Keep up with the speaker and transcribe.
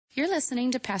You're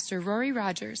listening to Pastor Rory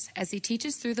Rodgers as he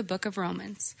teaches through the book of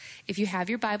Romans. If you have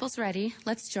your Bibles ready,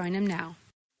 let's join him now.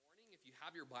 If you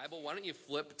have your Bible, why don't you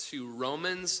flip to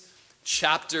Romans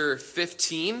chapter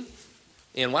 15,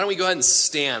 and why don't we go ahead and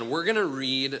stand. We're going to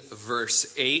read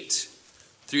verse 8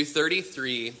 through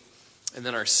 33, and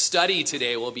then our study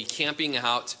today will be camping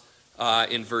out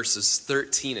in verses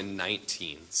 13 and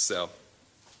 19. So,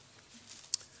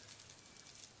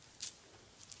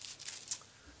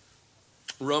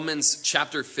 Romans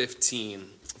chapter 15,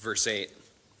 verse 8.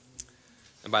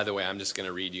 And by the way, I'm just going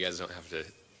to read. You guys don't have to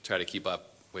try to keep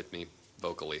up with me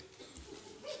vocally.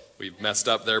 We've messed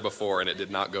up there before, and it did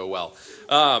not go well.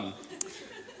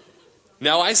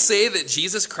 Now I say that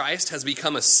Jesus Christ has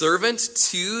become a servant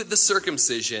to the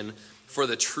circumcision for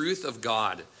the truth of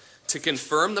God, to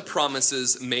confirm the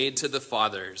promises made to the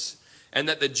fathers, and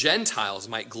that the Gentiles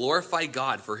might glorify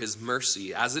God for his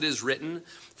mercy. As it is written,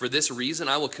 for this reason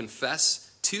I will confess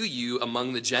to you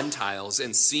among the Gentiles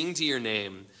and sing to your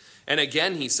name. And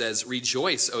again he says,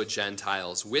 rejoice, O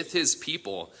Gentiles, with his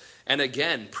people. And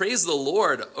again, praise the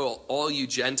Lord, all you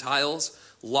Gentiles.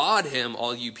 Laud him,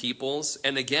 all you peoples.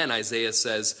 And again Isaiah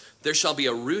says, there shall be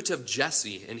a root of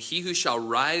Jesse, and he who shall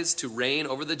rise to reign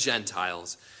over the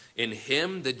Gentiles. In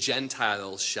him the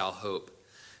Gentiles shall hope.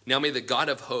 Now may the God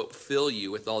of hope fill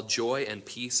you with all joy and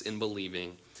peace in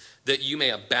believing, that you may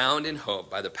abound in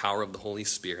hope by the power of the Holy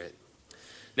Spirit.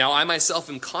 Now I myself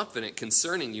am confident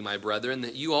concerning you, my brethren,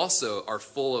 that you also are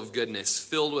full of goodness,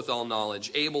 filled with all knowledge,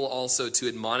 able also to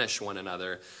admonish one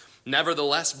another.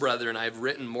 Nevertheless, brethren, I have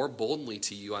written more boldly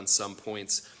to you on some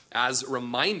points, as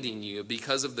reminding you,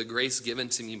 because of the grace given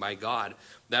to me by God,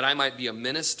 that I might be a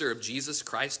minister of Jesus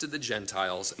Christ to the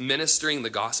Gentiles, ministering the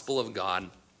gospel of God,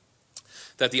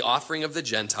 that the offering of the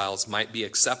Gentiles might be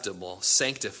acceptable,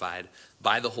 sanctified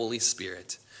by the Holy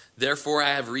Spirit. Therefore,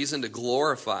 I have reason to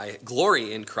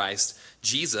glory in Christ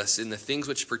Jesus in the things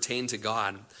which pertain to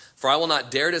God. For I will not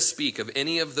dare to speak of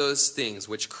any of those things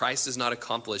which Christ has not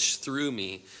accomplished through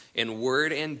me in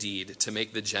word and deed to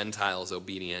make the Gentiles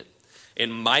obedient, in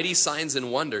mighty signs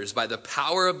and wonders by the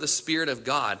power of the Spirit of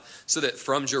God, so that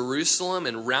from Jerusalem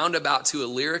and round about to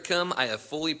Illyricum I have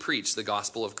fully preached the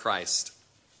gospel of Christ.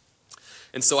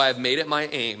 And so I have made it my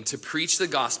aim to preach the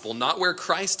gospel, not where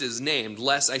Christ is named,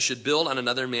 lest I should build on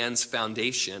another man's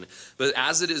foundation. But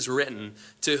as it is written,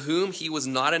 to whom he was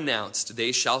not announced,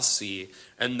 they shall see,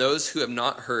 and those who have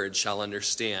not heard shall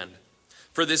understand.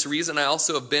 For this reason I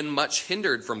also have been much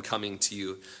hindered from coming to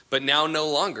you, but now no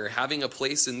longer, having a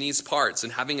place in these parts,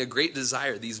 and having a great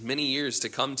desire these many years to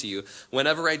come to you.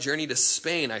 Whenever I journey to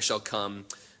Spain, I shall come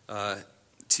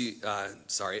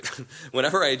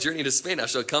Whenever I journey to Spain, I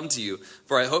shall come to you,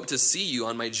 for I hope to see you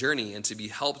on my journey and to be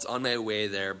helped on my way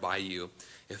there by you.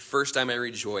 If first I may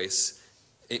rejoice,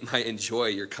 it might enjoy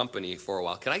your company for a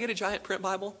while. Can I get a giant print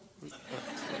Bible? I'm not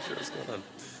sure what's going on.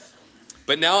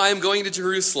 But now I am going to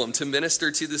Jerusalem to minister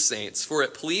to the saints, for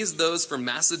it pleased those from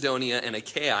Macedonia and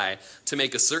Achaia to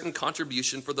make a certain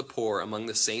contribution for the poor among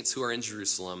the saints who are in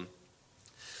Jerusalem.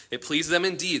 It pleased them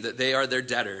indeed that they are their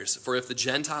debtors, for if the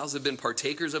Gentiles have been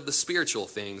partakers of the spiritual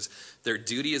things, their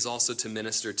duty is also to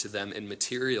minister to them in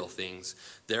material things.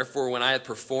 Therefore, when I have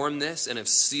performed this and have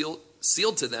sealed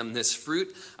to them this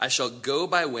fruit, I shall go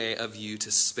by way of you to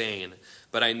Spain.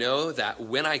 But I know that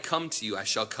when I come to you, I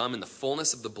shall come in the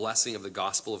fullness of the blessing of the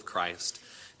gospel of Christ.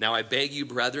 Now I beg you,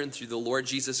 brethren, through the Lord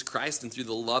Jesus Christ and through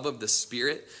the love of the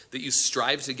Spirit, that you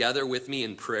strive together with me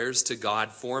in prayers to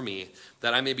God for me,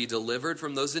 that I may be delivered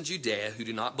from those in Judea who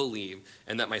do not believe,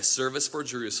 and that my service for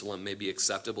Jerusalem may be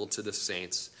acceptable to the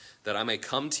saints, that I may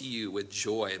come to you with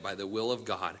joy by the will of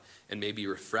God, and may be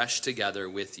refreshed together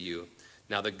with you.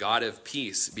 Now the God of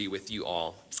peace be with you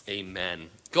all.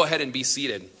 Amen. Go ahead and be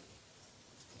seated.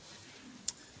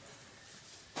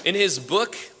 In his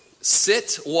book,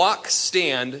 Sit, Walk,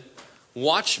 Stand,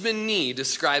 Watchman Nee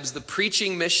describes the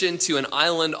preaching mission to an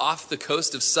island off the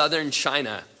coast of southern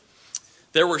China.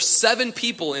 There were 7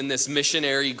 people in this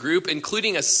missionary group,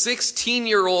 including a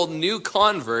 16-year-old new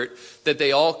convert that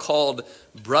they all called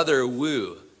Brother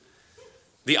Wu.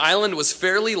 The island was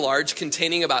fairly large,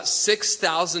 containing about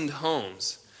 6,000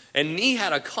 homes. And Nee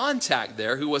had a contact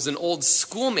there who was an old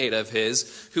schoolmate of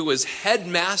his who was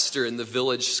headmaster in the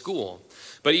village school.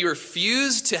 But he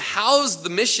refused to house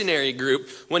the missionary group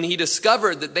when he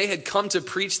discovered that they had come to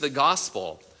preach the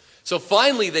gospel. So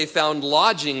finally they found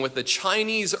lodging with a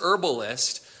Chinese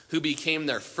herbalist who became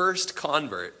their first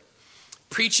convert.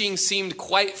 Preaching seemed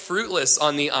quite fruitless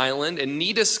on the island, and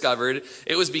Nee discovered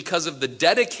it was because of the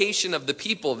dedication of the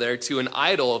people there to an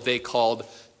idol they called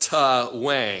Ta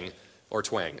Wang, or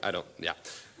Twang,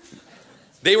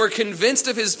 They were convinced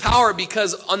of his power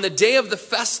because on the day of the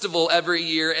festival every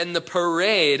year and the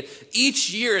parade,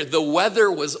 each year the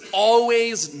weather was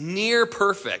always near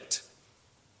perfect.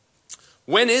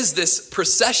 "When is this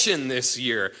procession this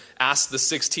year?" asked the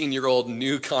 16-year-old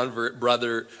new convert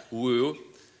brother Wu.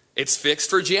 "It's fixed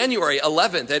for January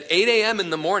 11th at 8 a.m.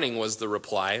 in the morning," was the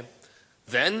reply.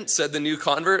 "Then," said the new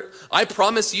convert, "I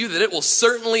promise you that it will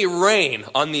certainly rain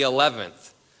on the 11th.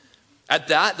 At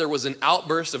that, there was an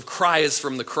outburst of cries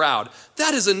from the crowd.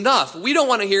 "That is enough. We don't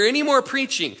want to hear any more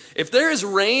preaching. If there is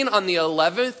rain on the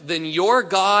 11th, then your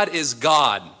God is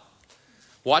God."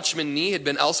 Watchman Nee had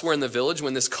been elsewhere in the village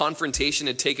when this confrontation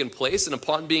had taken place, and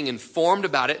upon being informed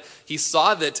about it, he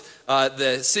saw that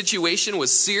the situation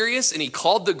was serious, and he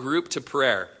called the group to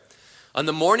prayer. On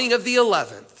the morning of the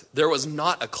 11th, there was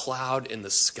not a cloud in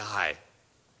the sky.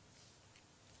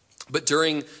 But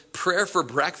during prayer for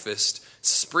breakfast,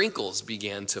 sprinkles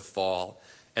began to fall,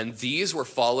 and these were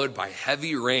followed by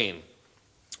heavy rain.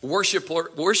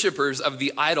 Worshippers of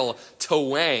the idol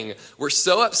Tawang were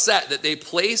so upset that they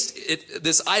placed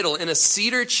this idol in a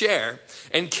cedar chair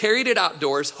and carried it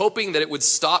outdoors, hoping that it would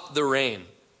stop the rain.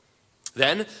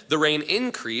 Then the rain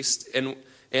increased, and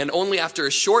only after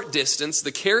a short distance,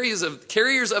 the carriers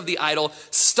of the idol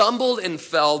stumbled and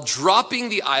fell, dropping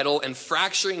the idol and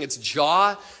fracturing its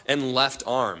jaw and left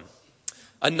arm.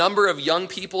 A number of young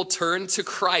people turned to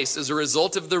Christ as a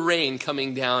result of the rain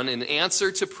coming down in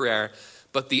answer to prayer,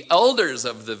 but the elders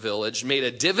of the village made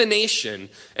a divination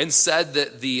and said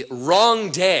that the wrong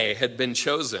day had been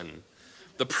chosen.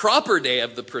 The proper day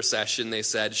of the procession, they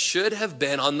said, should have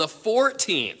been on the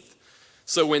 14th.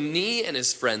 So when Nee and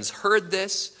his friends heard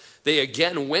this, they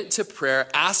again went to prayer,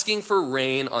 asking for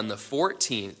rain on the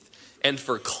 14th and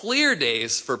for clear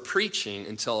days for preaching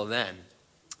until then.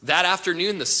 That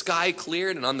afternoon, the sky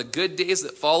cleared, and on the good days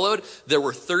that followed, there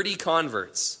were 30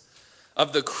 converts.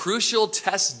 Of the crucial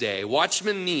test day,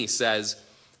 Watchman Nee says,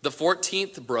 "The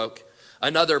 14th broke,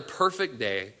 another perfect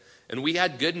day, and we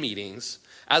had good meetings.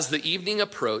 As the evening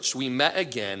approached, we met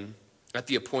again at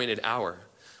the appointed hour.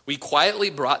 We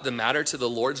quietly brought the matter to the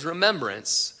Lord's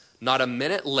remembrance. Not a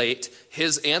minute late,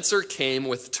 his answer came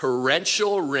with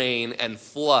torrential rain and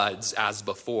floods as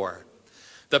before.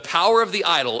 The power of the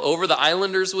idol over the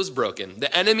islanders was broken.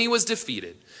 The enemy was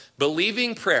defeated.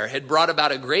 Believing prayer had brought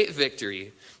about a great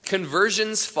victory.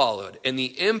 Conversions followed, and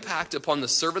the impact upon the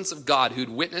servants of God who'd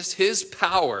witnessed his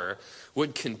power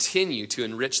would continue to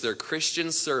enrich their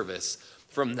Christian service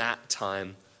from that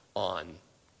time on."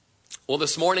 Well,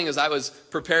 this morning as I was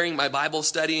preparing my Bible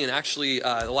study, and actually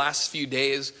the last few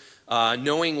days,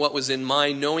 knowing what was in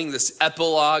mind, knowing this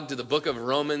epilogue to the book of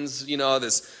Romans,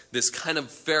 this kind of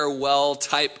farewell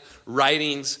type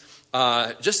writings,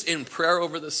 just in prayer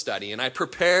over the study. And I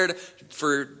prepared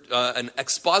for an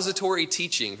expository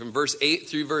teaching from verse 8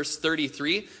 through verse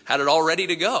 33, had it all ready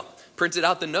to go. Printed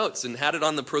out the notes and had it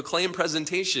on the Proclaim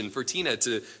presentation for Tina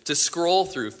to scroll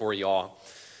through for y'all.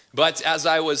 But as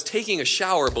I was taking a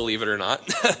shower, believe it or not,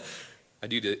 I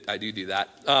do that.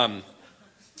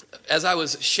 As I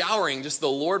was showering, just the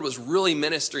Lord was really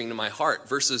ministering to my heart,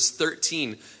 verses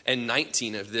 13 and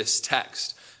 19 of this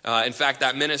text. In fact,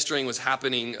 that ministering was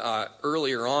happening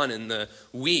earlier on in the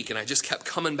week, and I just kept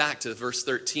coming back to verse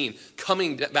 13,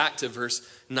 coming back to verse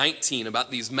 19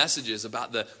 about these messages,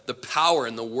 about the power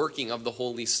and the working of the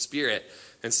Holy Spirit.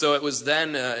 And so it was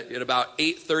then at about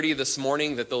 8:30 this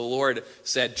morning that the Lord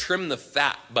said, "Trim the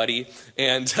fat, buddy."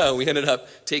 And we ended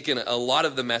up taking a lot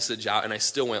of the message out, and I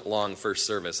still went long first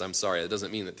service. I'm sorry. That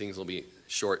doesn't mean that things will be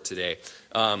short today.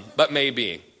 But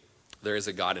maybe. There is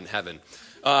a God in heaven.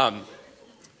 The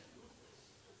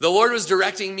Lord was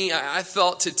directing me, I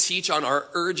felt, to teach on our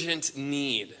urgent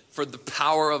need for the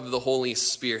power of the Holy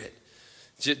Spirit.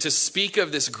 To speak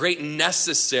of this great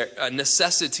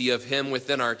necessity of him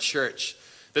within our church.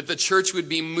 That the church would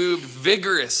be moved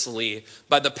vigorously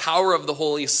by the power of the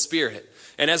Holy Spirit.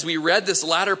 And as we read this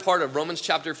latter part of Romans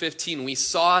chapter 15, we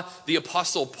saw the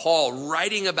Apostle Paul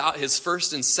writing about his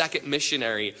first and second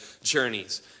missionary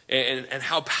journeys. And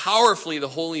how powerfully the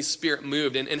Holy Spirit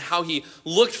moved, and how he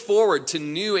looked forward to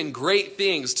new and great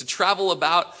things, to travel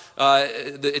about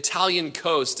the Italian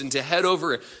coast and to head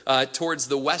over towards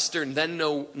the western, then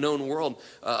known world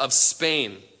of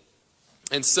Spain.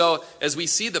 And so as we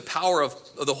see the power of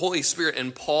the Holy Spirit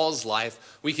in Paul's life,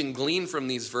 we can glean from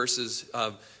these verses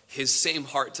of his same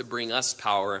heart to bring us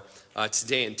power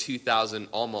today in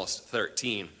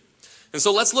 2013. And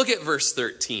so let's look at verse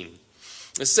 13.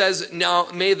 It says, "Now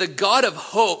may the God of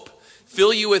hope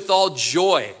fill you with all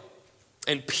joy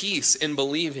and peace in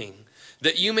believing,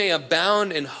 that you may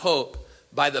abound in hope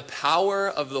by the power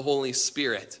of the Holy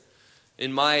Spirit."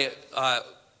 In my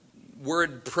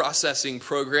word processing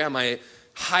program, I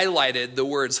highlighted the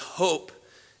words hope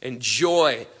and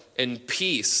joy and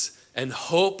peace and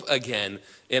hope again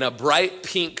in a bright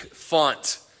pink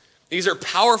font. These are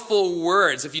powerful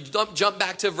words. If you jump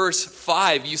back to verse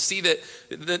 5, you see that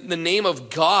the name of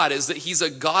God is that he's a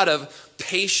God of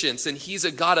patience and he's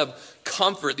a God of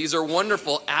comfort. These are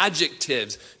wonderful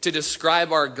adjectives to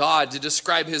describe our God, to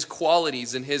describe his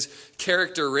qualities and his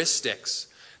characteristics.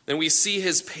 And we see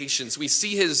his patience, we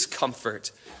see his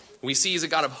comfort. We see he's a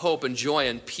God of hope and joy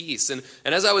and peace. And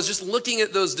as I was just looking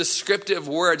at those descriptive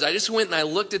words, I just went and I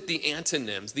looked at the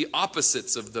antonyms, the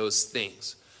opposites of those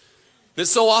things. That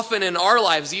so often in our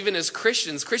lives, even as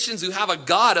Christians who have a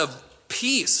God of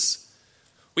peace,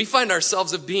 we find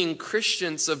ourselves of being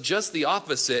Christians of just the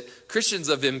opposite, Christians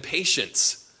of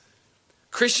impatience,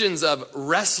 Christians of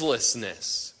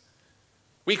restlessness.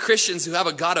 We Christians who have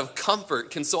a God of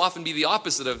comfort can so often be the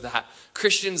opposite of that,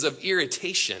 Christians of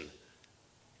irritation.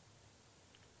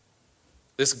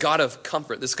 This God of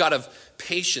comfort, this God of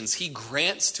patience, he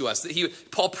grants to us.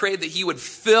 Paul prayed that he would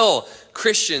fill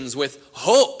Christians with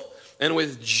hope and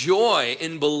with joy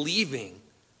in believing.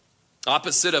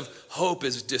 Opposite of hope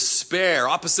is despair.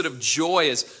 Opposite of joy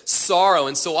is sorrow.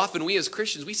 And so often we as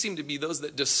Christians, we seem to be those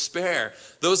that despair,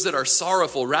 those that are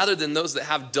sorrowful, rather than those that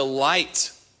have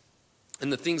delight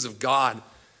in the things of God,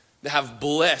 that have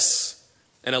bliss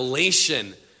and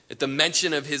elation at the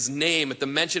mention of his name, at the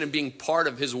mention of being part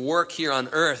of his work here on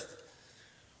earth.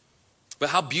 But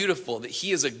how beautiful that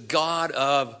he is a God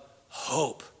of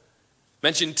hope.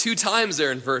 Mentioned 2 times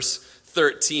there in verse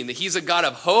 13, that he's a God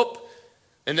of hope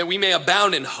and that we may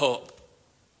abound in hope.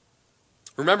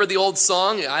 Remember the old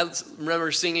song? I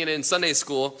remember singing it in Sunday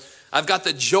school. I've got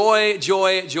the joy,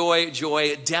 joy, joy,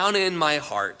 joy down in my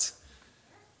heart.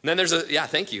 And then there's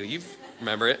thank you. You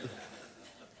remember it.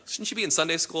 Shouldn't you be in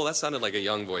Sunday school? That sounded like a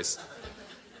young voice.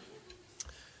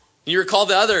 You recall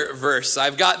the other verse.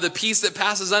 I've got the peace that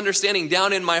passes understanding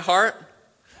down in my heart.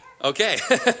 Okay.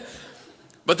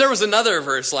 But there was another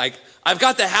verse like, I've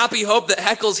got the happy hope that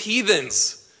heckles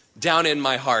heathens down in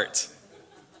my heart.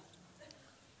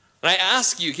 And I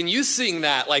ask you, can you sing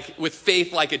that like with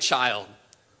faith like a child?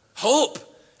 Hope.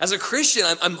 As a Christian,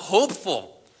 I'm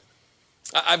hopeful.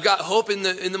 I've got hope in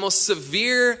the most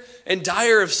severe and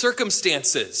dire of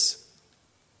circumstances.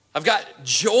 I've got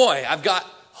joy. I've got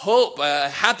hope, a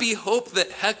happy hope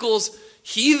that heckles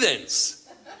heathens.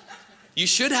 You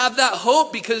should have that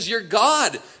hope because your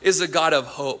God is a God of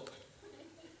hope.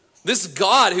 This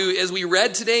God who, as we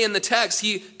read today in the text,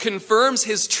 he confirms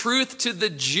his truth to the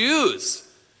Jews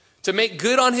to make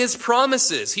good on his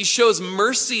promises. He shows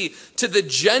mercy to the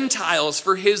Gentiles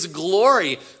for his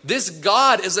glory. This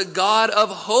God is a God of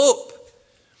hope.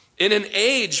 In an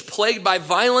age plagued by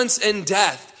violence and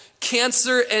death,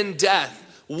 cancer and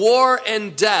death, war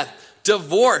and death,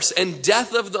 divorce and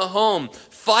death of the home,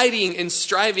 fighting and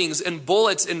strivings and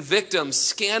bullets and victims,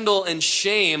 scandal and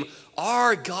shame,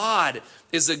 our God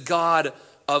is a God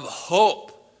of hope.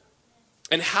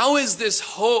 And how is this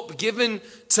hope given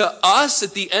to us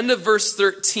at the end of verse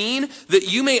 13? That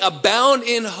you may abound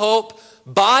in hope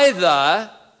by the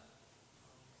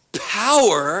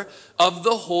power of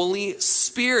the Holy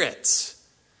Spirit.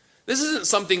 This isn't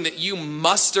something that you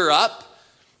muster up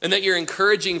and that your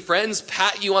encouraging friends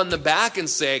pat you on the back and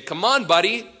say, come on,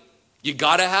 buddy, you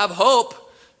got to have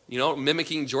hope. You know,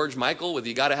 mimicking George Michael with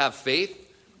you got to have faith.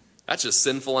 That's just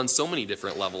sinful on so many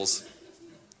different levels.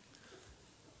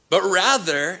 But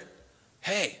rather,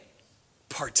 hey,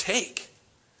 partake.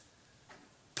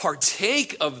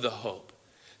 Partake of the hope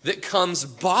that comes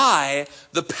by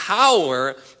the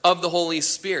power of the Holy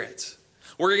Spirit.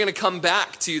 We're going to come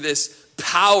back to this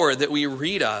power that we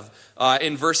read of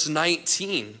in verse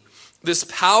 19. This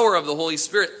power of the Holy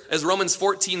Spirit, as Romans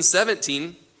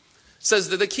 14:17 says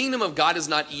that the kingdom of God is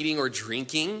not eating or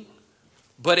drinking,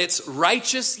 but it's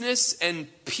righteousness and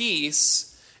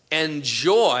peace and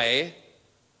joy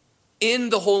in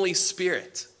the Holy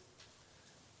Spirit.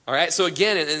 All right, so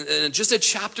again, in just a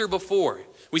chapter before,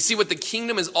 we see what the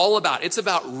kingdom is all about. It's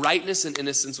about rightness and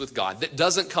innocence with God that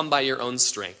doesn't come by your own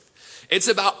strength. It's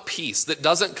about peace that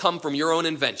doesn't come from your own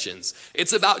inventions.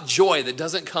 It's about joy that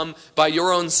doesn't come by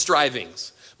your own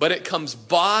strivings, but it comes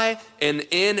by and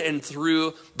in and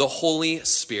through the Holy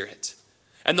Spirit.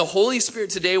 And the Holy Spirit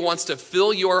today wants to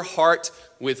fill your heart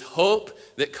with hope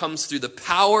that comes through the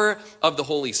power of the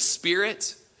Holy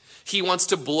Spirit. He wants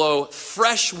to blow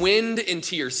fresh wind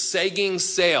into your sagging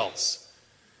sails.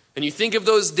 And you think of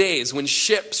those days when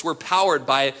ships were powered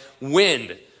by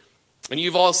wind. And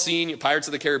you've all seen Pirates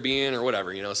of the Caribbean or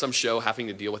whatever, some show having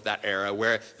to deal with that era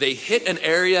where they hit an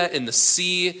area in the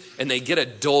sea and they get a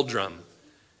doldrum.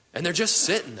 And they're just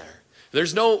sitting there.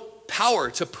 There's no power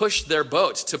to push their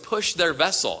boat, to push their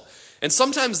vessel. And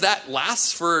sometimes that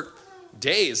lasts for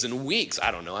days and weeks.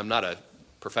 I don't know. I'm not a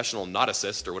professional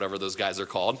nauticist or whatever those guys are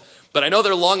called. But I know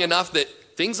they're long enough that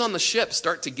things on the ship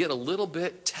start to get a little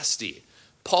bit testy.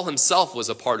 Paul himself was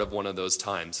a part of one of those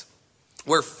times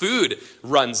where food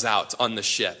runs out on the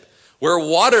ship, where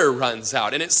water runs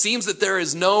out, and it seems that there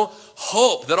is no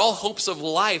hope, that all hopes of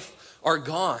life are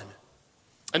gone.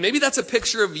 And maybe that's a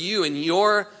picture of you in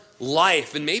your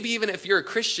life, and maybe even if you're a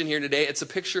Christian here today, it's a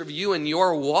picture of you in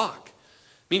your walk.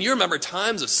 I mean, you remember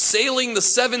times of sailing the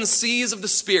 7 seas of the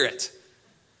Spirit,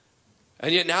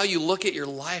 and yet now you look at your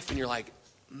life and you're like,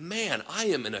 man, I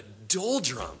am in a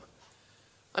doldrum.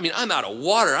 I mean, I'm out of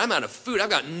water, I'm out of food, I've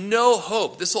got no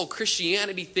hope. This whole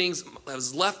Christianity thing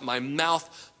has left my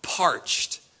mouth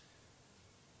parched.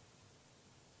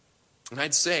 And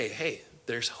I'd say, hey,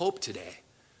 there's hope today.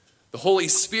 The Holy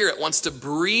Spirit wants to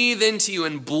breathe into you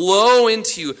and blow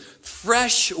into you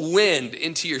fresh wind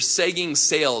into your sagging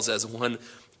sails, as one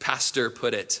pastor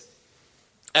put it.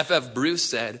 F.F. Bruce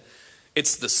said,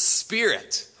 it's the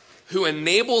Spirit who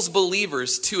enables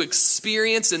believers to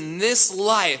experience in this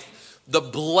life the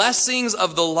blessings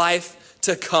of the life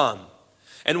to come.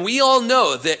 And we all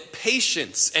know that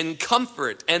patience and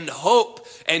comfort and hope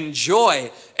and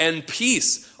joy and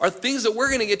peace are things that we're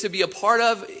going to get to be a part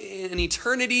of in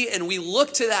eternity, and we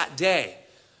look to that day.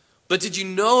 But did you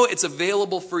know it's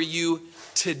available for you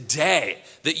today,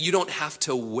 that you don't have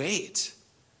to wait?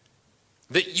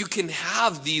 That you can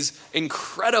have these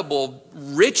incredible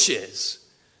riches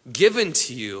given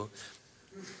to you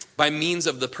by means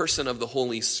of the person of the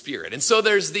Holy Spirit. And so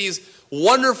there's these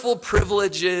wonderful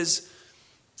privileges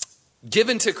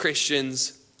given to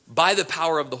Christians by the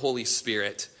power of the Holy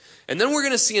Spirit. And then we're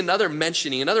going to see another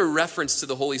mentioning, another reference to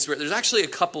the Holy Spirit. There's actually a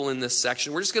couple in this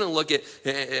section. We're just going to look at,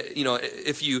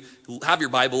 if you have your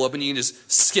Bible open, you can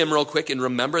just skim real quick and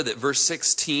remember that verse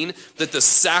 16, that the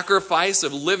sacrifice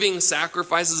of living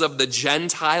sacrifices of the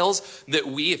Gentiles, that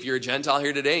we, if you're a Gentile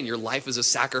here today and your life is a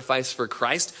sacrifice for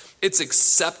Christ, it's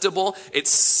acceptable,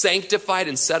 it's sanctified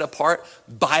and set apart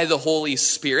by the Holy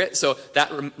Spirit. So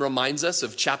that reminds us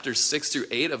of chapters 6 through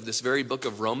 8 of this very book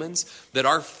of Romans, that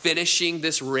our finishing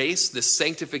this race, this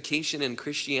sanctification in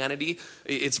Christianity,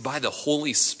 it's by the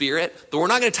Holy Spirit. But we're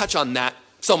not going to touch on that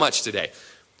so much today.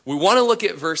 We want to look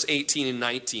at verse 18 and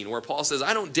 19, where Paul says,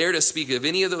 I don't dare to speak of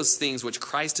any of those things which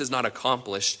Christ has not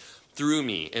accomplished through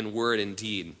me in word and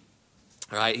deed.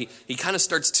 All right, he kind of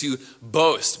starts to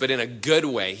boast, but in a good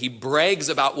way. He brags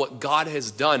about what God has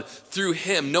done through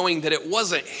him, knowing that it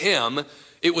wasn't him,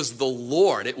 it was the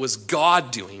Lord, it was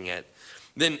God doing it.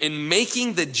 Then in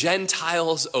making the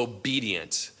Gentiles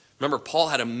obedient, remember Paul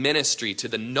had a ministry to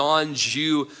the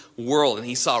non-Jew world, and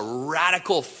he saw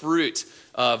radical fruit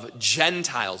of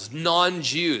Gentiles,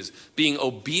 non-Jews, being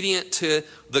obedient to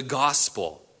the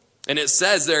gospel. And it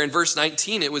says there in verse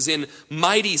 19, it was in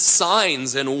mighty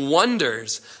signs and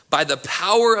wonders by the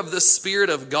power of the Spirit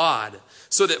of God,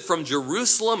 so that from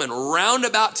Jerusalem and round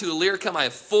about to Illyricum, I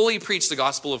have fully preached the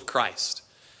gospel of Christ.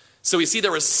 So we see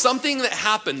there was something that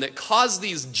happened that caused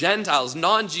these Gentiles,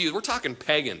 non-Jews, we're talking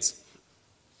pagans,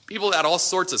 people that had all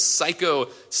sorts of psycho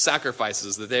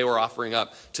sacrifices that they were offering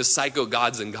up to psycho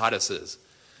gods and goddesses.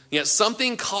 Yet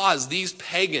something caused these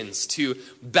pagans to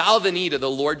bow the knee to the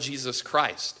Lord Jesus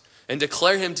Christ and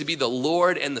declare him to be the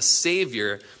Lord and the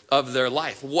Savior of their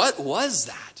life. What was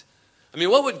that? I mean,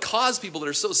 what would cause people that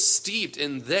are so steeped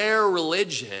in their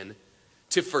religion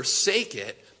to forsake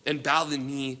it and bow the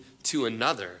knee to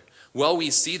another? Well,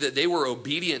 we see that they were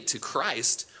obedient to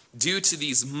Christ due to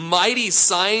these mighty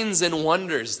signs and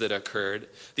wonders that occurred.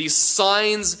 These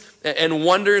signs and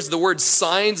wonders, the word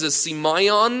signs is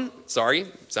semaion. Sorry,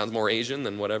 sounds more Asian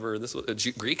than whatever this was,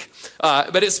 Greek.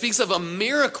 But it speaks of a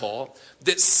miracle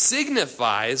that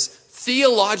signifies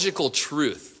theological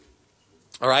truth.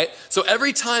 All right? So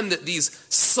every time that these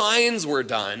signs were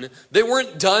done, they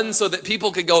weren't done so that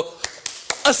people could go,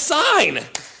 a sign,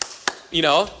 you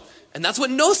know? And that's what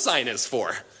no sign is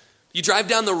for. You drive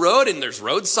down the road and there's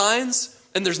road signs,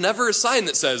 and there's never a sign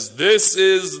that says, this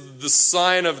is the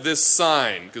sign of this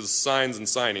sign, because signs and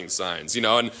signing signs, you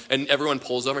know, and everyone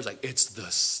pulls over, it's like, it's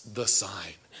the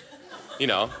sign, you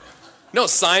know. No,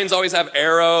 signs always have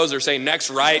arrows or say next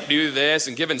right, do this,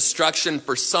 and give instruction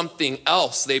for something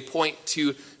else. They point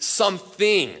to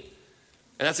something.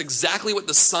 And that's exactly what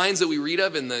the signs that we read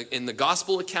of in the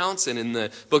gospel accounts and in the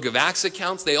book of Acts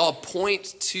accounts, they all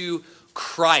point to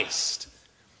Christ.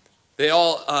 They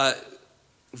all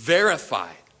verify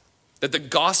that the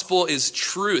gospel is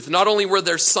truth. Not only were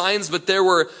there signs, but there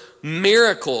were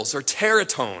miracles or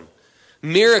teratone,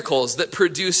 miracles that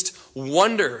produced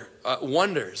wonder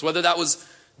wonders, whether that was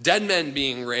dead men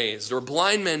being raised, or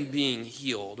blind men being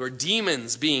healed, or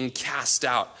demons being cast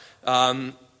out.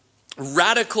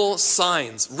 Radical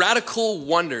signs, radical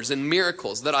wonders and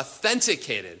miracles that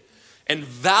authenticated and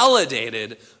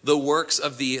validated the works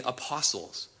of the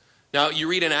apostles. Now, you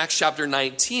read in Acts chapter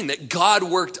 19 that God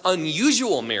worked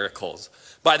unusual miracles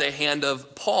by the hand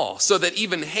of Paul, so that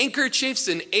even handkerchiefs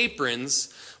and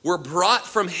aprons were brought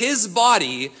from his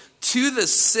body to the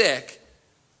sick,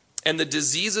 and the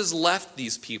diseases left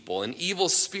these people, and evil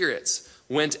spirits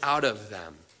went out of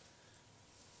them.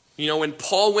 You know, when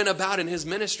Paul went about in his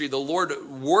ministry, the Lord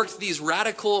worked these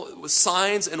radical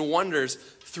signs and wonders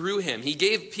through him. He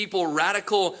gave people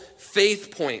radical faith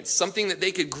points, something that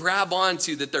they could grab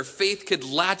onto, that their faith could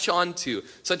latch onto,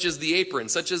 such as the apron,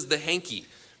 such as the hanky.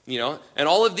 You know, and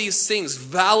all of these things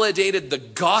validated the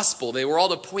gospel. They were all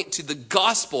to point to the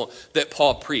gospel that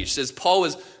Paul preached. As Paul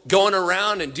was going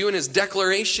around and doing his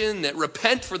declaration that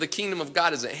repent, for the kingdom of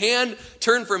God is at hand,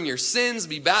 turn from your sins,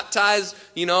 be baptized,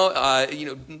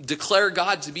 declare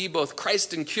God to be both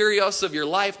Christ and Kyrios of your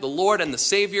life, the Lord and the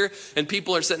Savior. And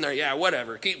people are sitting there, yeah,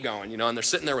 whatever, keep going, and they're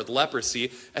sitting there with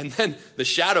leprosy, and then the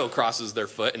shadow crosses their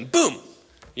foot, and boom,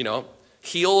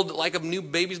 healed like a new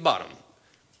baby's bottom.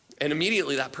 And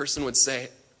immediately that person would say,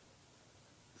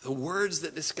 the words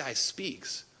that this guy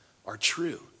speaks are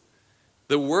true.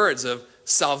 The words of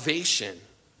salvation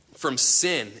from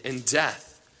sin and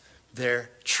death,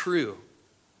 they're true.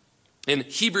 In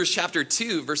Hebrews chapter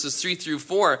 2, verses 3 through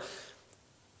 4,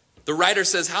 the writer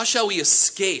says, how shall we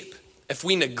escape if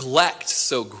we neglect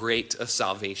so great a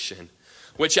salvation,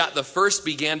 which at the first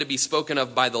began to be spoken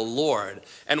of by the Lord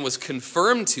and was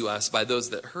confirmed to us by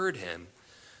those that heard him?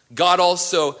 God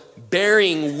also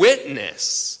bearing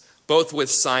witness, both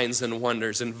with signs and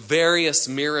wonders and various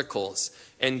miracles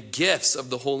and gifts of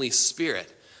the Holy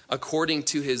Spirit, according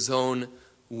to his own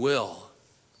will.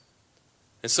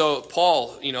 And so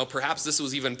Paul, perhaps this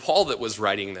was even Paul that was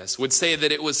writing this, would say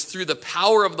that it was through the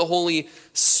power of the Holy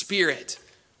Spirit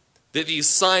that these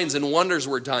signs and wonders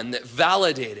were done that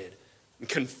validated and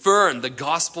confirmed the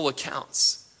gospel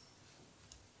accounts.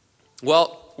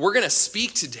 Well, we're going to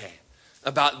speak today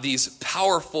about these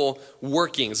powerful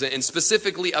workings, and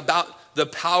specifically about the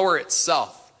power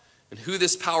itself and who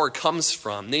this power comes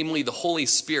from, namely the Holy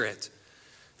Spirit.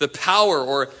 The power,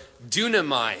 or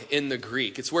dunamai in the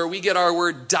Greek, it's where we get our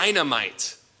word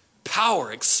dynamite.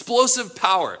 Power, explosive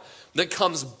power that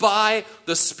comes by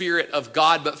the Spirit of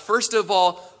God. But first of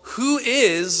all, who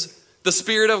is the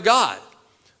Spirit of God?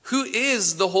 Who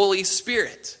is the Holy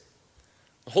Spirit?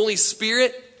 The Holy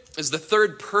Spirit is the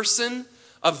third person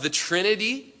of the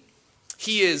Trinity.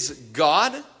 He is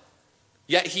God,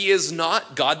 yet he is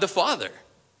not God the Father.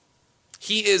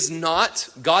 He is not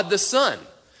God the Son.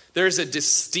 There's a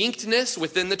distinctness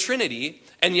within the Trinity,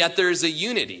 and yet there's a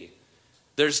unity.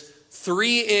 There's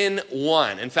three in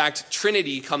one. In fact,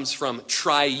 Trinity comes from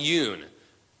triune.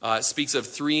 It speaks of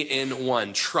three in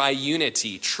one,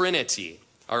 triunity, Trinity.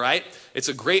 All right? It's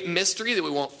a great mystery that we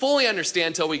won't fully understand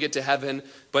until we get to heaven,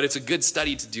 but it's a good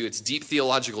study to do. It's deep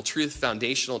theological truth,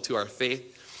 foundational to our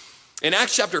faith. In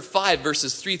Acts chapter 5,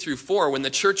 verses 3 through 4, when the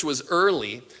church was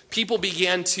early, people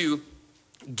began to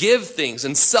give things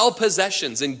and sell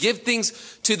possessions and give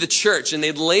things to the church, and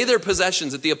they'd lay their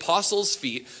possessions at the apostles'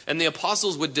 feet, and the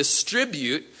apostles would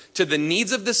distribute to the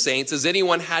needs of the saints as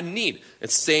anyone had need.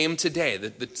 It's same today.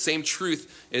 The same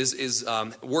truth is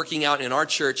working out in our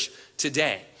church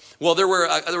today. Well, there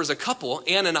was a couple,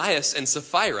 Ananias and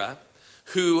Sapphira,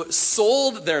 who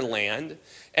sold their land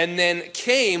and then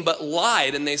came but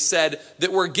lied, and they said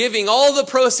that we're giving all the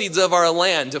proceeds of our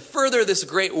land to further this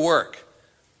great work,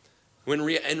 when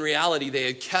in reality they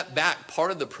had kept back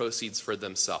part of the proceeds for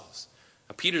themselves.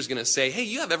 Now Peter's going to say, hey,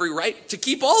 you have every right to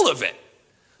keep all of it.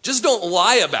 Just don't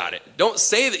lie about it. Don't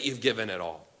say that you've given it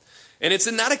all. And it's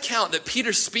in that account that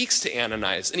Peter speaks to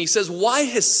Ananias, and he says, why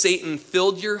has Satan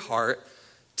filled your heart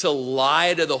to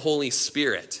lie to the Holy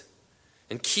Spirit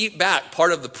and keep back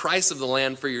part of the price of the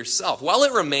land for yourself? While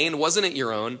it remained, wasn't it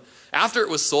your own? After it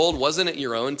was sold, wasn't it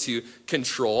your own to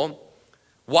control?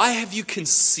 Why have you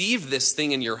conceived this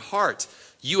thing in your heart?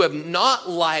 You have not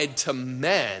lied to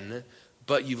men,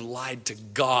 but you've lied to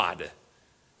God.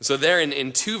 So there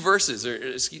in two verses,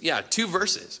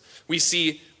 we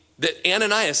see that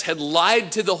Ananias had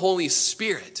lied to the Holy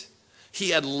Spirit. He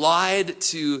had lied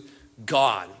to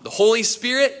God. The Holy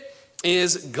Spirit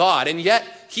is God, and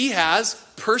yet he has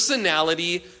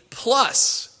personality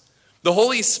plus. The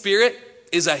Holy Spirit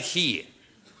is a he.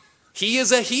 He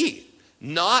is a he,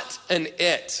 not an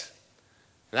it.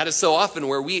 And that is so often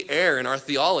where we err in our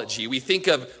theology. We think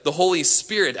of the Holy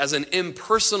Spirit as an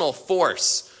impersonal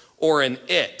force, or an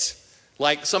it.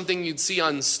 Like something you'd see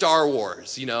on Star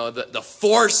Wars, the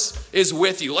force is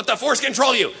with you. Let the force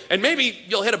control you. And maybe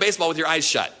you'll hit a baseball with your eyes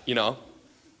shut,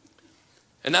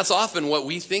 And that's often what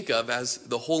we think of as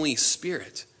the Holy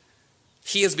Spirit.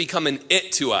 He has become an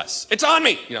it to us. It's on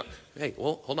me. Hey,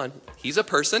 well, hold on. He's a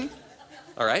person,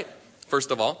 all right,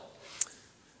 first of all.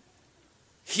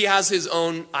 He has his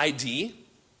own ID,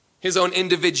 his own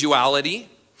individuality.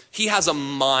 He has a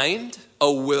mind,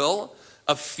 a will,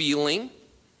 a feeling.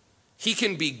 He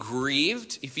can be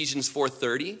grieved, Ephesians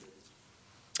 4:30.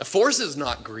 A force is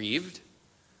not grieved.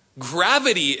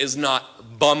 Gravity is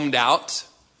not bummed out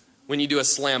when you do a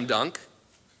slam dunk.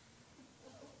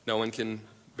 No one can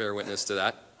bear witness to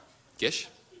that. Gish?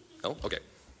 No? Okay.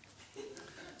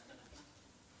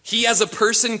 He as a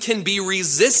person can be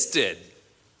resisted.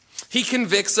 He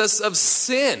convicts us of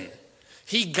sin.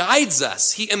 He guides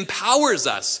us. He empowers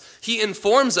us. He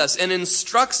informs us and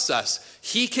instructs us.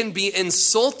 He can be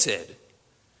insulted.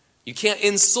 You can't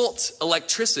insult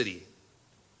electricity.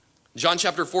 John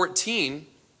chapter 14,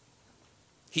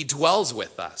 he dwells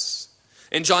with us.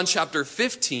 In John chapter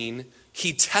 15,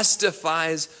 he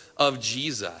testifies of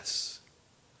Jesus.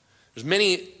 There's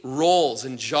many roles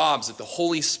and jobs that the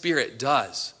Holy Spirit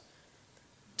does.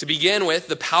 To begin with,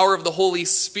 the power of the Holy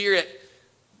Spirit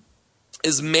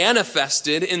is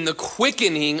manifested in the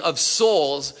quickening of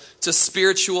souls to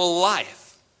spiritual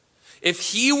life.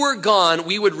 If he were gone,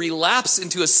 we would relapse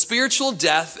into a spiritual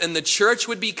death and the church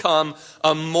would become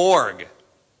a morgue.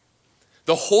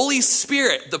 The Holy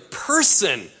Spirit, the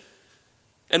person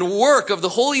and work of the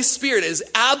Holy Spirit is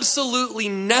absolutely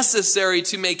necessary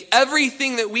to make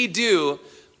everything that we do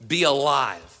be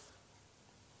alive.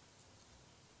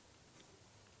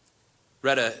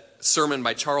 Read a sermon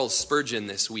by Charles Spurgeon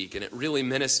this week, and it really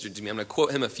ministered to me. I'm going to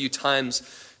quote him a few times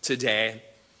today.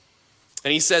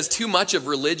 And he says, too much of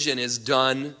religion is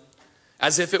done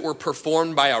as if it were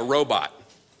performed by a robot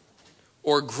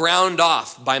or ground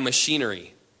off by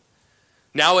machinery.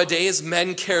 Nowadays,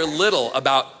 men care little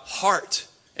about heart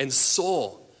and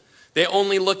soul. They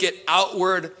only look at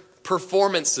outward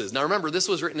performances. Now remember, this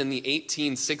was written in the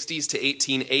 1860s to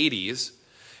 1880s.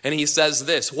 And he says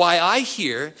this, why I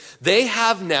hear they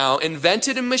have now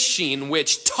invented a machine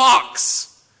which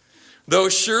talks, though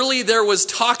surely there was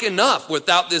talk enough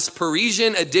without this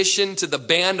Parisian addition to the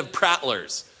band of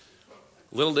prattlers.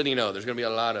 Little did he know, there's going to be a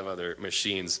lot of other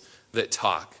machines that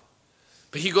talk.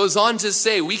 But he goes on to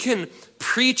say, we can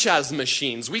preach as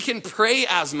machines, we can pray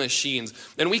as machines,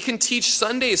 and we can teach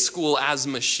Sunday school as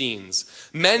machines.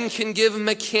 Men can give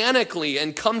mechanically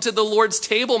and come to the Lord's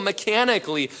table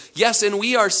mechanically. Yes, and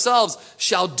we ourselves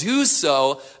shall do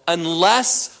so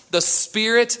unless the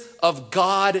Spirit of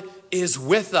God is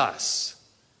with us.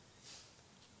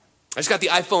 I just got the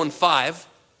iPhone 5,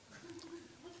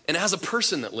 and it has a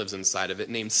person that lives inside of it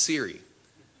named Siri.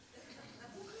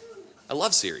 I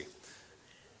love Siri.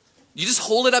 You just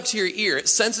hold it up to your ear. It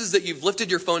senses that you've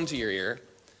lifted your phone to your ear.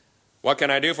 What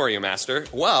can I do for you, Master?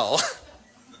 Well,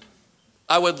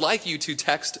 I would like you to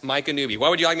text Micah Newby.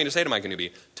 What would you like me to say to Micah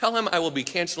Newby? Tell him I will be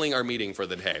canceling our meeting for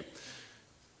the day.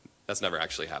 That's never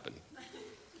actually happened.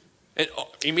 And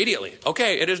immediately,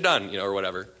 okay, it is done, or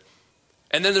whatever.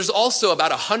 And then there's also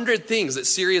about 100 things that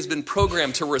Siri has been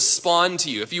programmed to respond to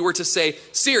you. If you were to say,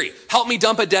 Siri, help me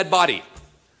dump a dead body.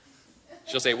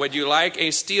 She'll say, would you like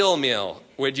a steel mill?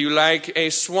 Would you like a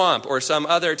swamp or some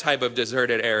other type of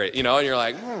deserted area? And you're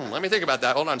like, let me think about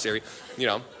that. Hold on, Siri.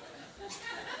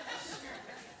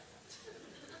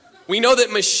 We know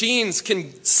that machines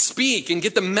can speak and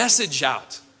get the message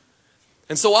out.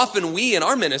 And so often we in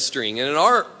our ministering and in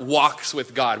our walks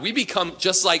with God, we become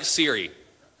just like Siri.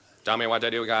 Tell me what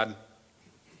to do, God.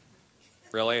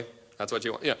 Really? That's what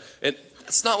you want?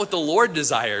 That's not what the Lord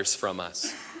desires from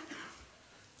us.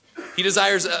 He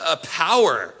desires a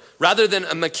power. Rather than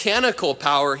a mechanical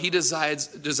power, he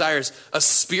desires a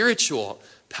spiritual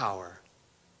power.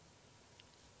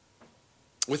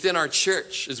 Within our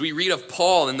church, as we read of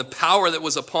Paul and the power that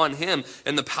was upon him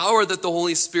and the power that the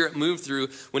Holy Spirit moved through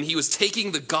when he was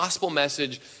taking the gospel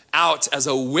message out as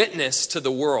a witness to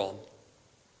the world.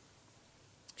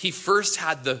 He first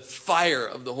had the fire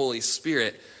of the Holy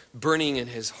Spirit burning in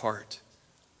his heart.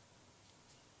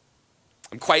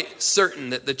 I'm quite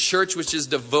certain that the church which is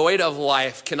devoid of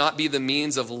life cannot be the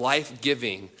means of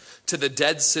life-giving to the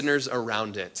dead sinners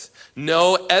around it.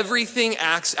 No, everything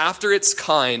acts after its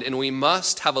kind, and we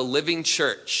must have a living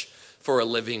church for a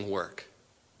living work.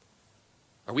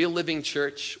 Are we a living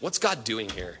church? What's God doing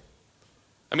here?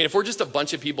 I mean, if we're just a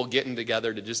bunch of people getting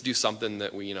together to just do something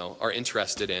that we, are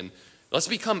interested in, let's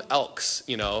become elks,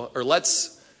 or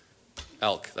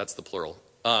elk, that's the plural.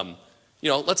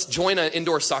 let's join an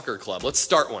indoor soccer club. Let's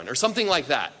start one or something like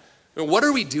that. What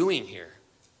are we doing here?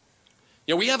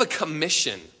 We have a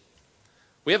commission.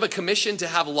 We have a commission to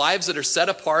have lives that are set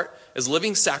apart as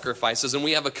living sacrifices, and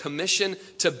we have a commission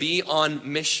to be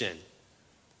on mission.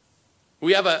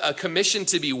 We have a commission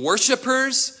to be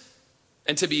worshipers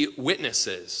and to be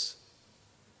witnesses.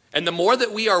 And the more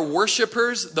that we are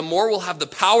worshipers, the more we'll have the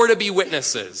power to be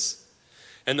witnesses.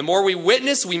 And the more we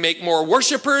witness, we make more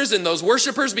worshipers, and those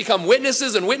worshipers become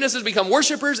witnesses, and witnesses become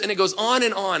worshipers, and it goes on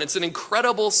and on. It's an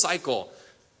incredible cycle.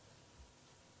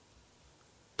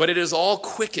 But it is all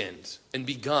quickened and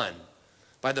begun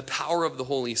by the power of the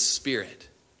Holy Spirit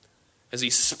as he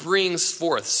springs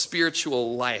forth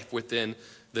spiritual life within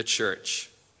the church.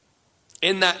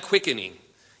 In that quickening,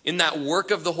 in that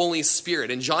work of the Holy Spirit,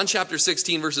 in John chapter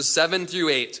 16, verses 7 through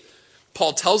 8,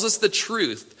 Paul tells us the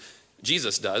truth.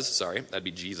 Jesus does, that'd be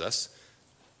Jesus.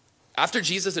 After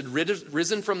Jesus had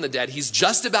risen from the dead, he's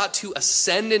just about to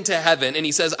ascend into heaven, and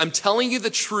he says, I'm telling you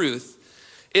the truth.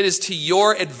 It is to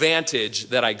your advantage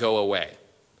that I go away.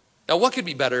 Now, what could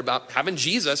be better about having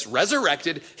Jesus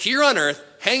resurrected here on earth,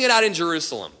 hanging out in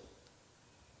Jerusalem?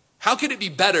 How could it be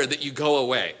better that you go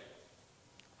away?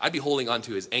 I'd be holding on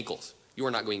to his ankles. You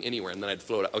are not going anywhere, and then I'd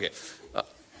float out. Okay,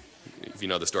 if you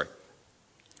know the story.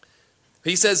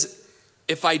 He says,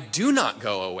 if I do not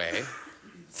go away,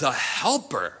 the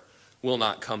helper will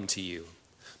not come to you.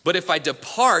 But if I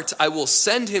depart, I will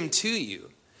send him to you.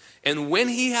 And when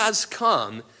he has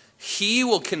come, he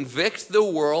will convict the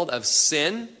world of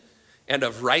sin and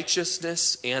of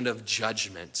righteousness and of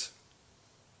judgment.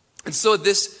 And so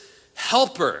this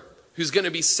helper who's going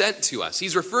to be sent to us,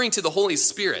 he's referring to the Holy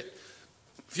Spirit.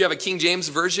 If you have a King James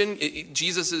version,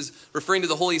 Jesus is referring to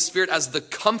the Holy Spirit as the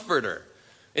comforter.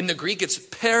 In the Greek, it's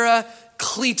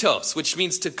parakletos, which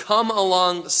means to come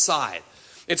alongside.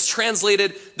 It's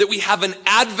translated that we have an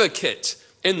advocate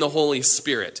in the Holy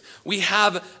Spirit. We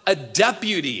have a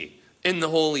deputy in the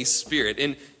Holy Spirit,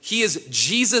 and he is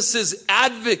Jesus's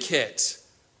advocate,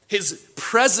 his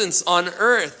presence on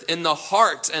earth in the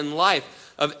heart and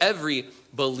life of every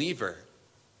believer.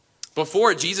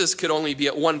 Before, Jesus could only be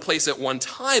at one place at one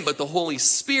time, but the Holy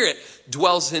Spirit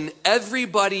dwells in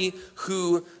everybody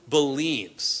who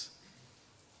believes.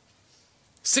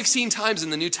 16 times in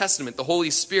the New Testament, the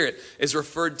Holy Spirit is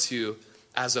referred to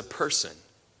as a person.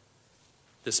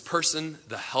 This person,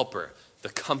 the helper, the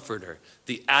comforter,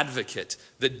 the advocate,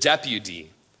 the deputy.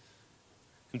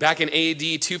 And back in AD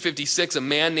 256, a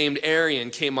man named Arian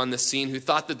came on the scene who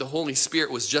thought that the Holy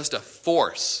Spirit was just a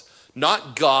force,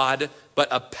 not God, but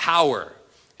a power.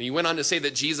 And he went on to say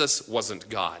that Jesus wasn't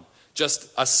God,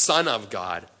 just a son of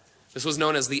God. This was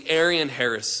known as the Arian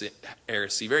heresy,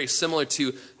 very similar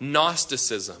to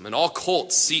Gnosticism. And all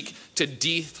cults seek to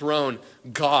dethrone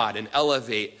God and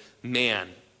elevate man.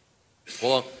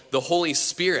 Well, the Holy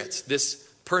Spirit, this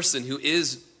person who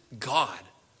is God,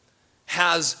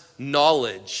 has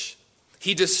knowledge.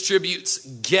 He distributes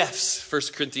gifts, 1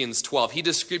 Corinthians 12. He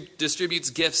distributes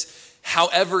gifts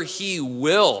however he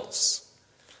wills.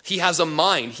 He has a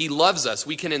mind. He loves us.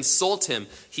 We can insult him.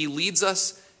 He leads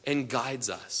us and guides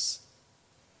us.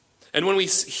 And when we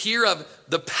hear of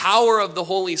the power of the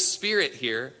Holy Spirit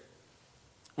here,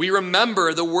 we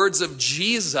remember the words of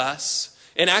Jesus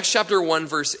in Acts chapter 1,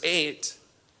 verse 8.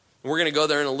 We're going to go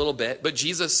there in a little bit, but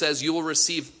Jesus says you will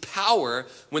receive power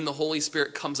when the Holy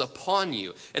Spirit comes upon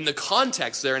you. And the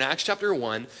context there in Acts chapter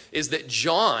 1 is that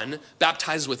John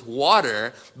baptized with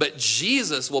water, but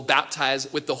Jesus will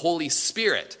baptize with the Holy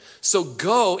Spirit. So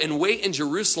go and wait in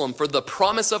Jerusalem for the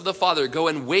promise of the Father. Go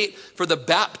and wait for the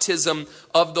baptism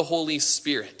of the Holy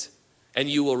Spirit, and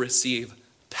you will receive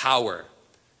power.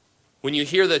 When you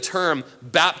hear the term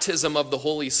baptism of the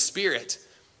Holy Spirit,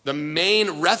 the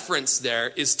main reference there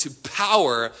is to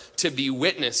power to be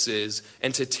witnesses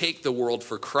and to take the world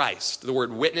for Christ. The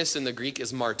word witness in the Greek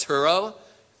is martyro,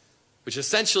 which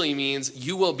essentially means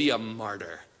you will be a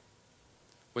martyr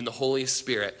when the Holy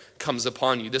Spirit comes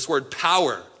upon you. This word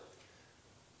power,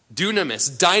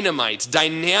 dunamis, dynamite,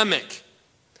 dynamic,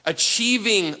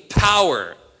 achieving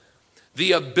power,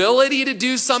 the ability to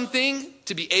do something,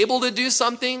 to be able to do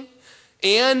something,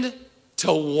 and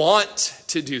to want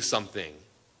to do something.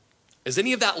 Is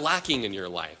any of that lacking in your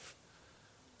life?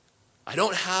 I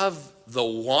don't have the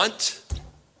want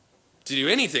to do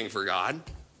anything for God,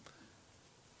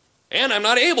 and I'm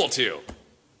not able to.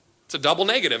 It's a double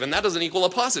negative, and that doesn't equal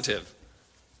a positive.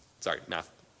 Sorry,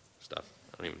 math stuff.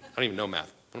 I don't even know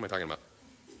math. What am I talking about?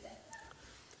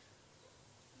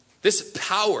 This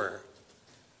power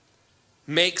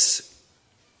makes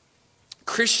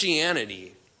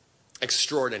Christianity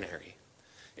extraordinary.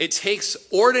 It takes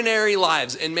ordinary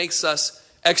lives and makes us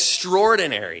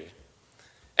extraordinary.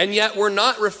 And yet we're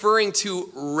not referring to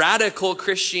radical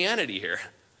Christianity here.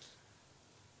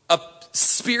 A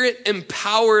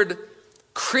Spirit-empowered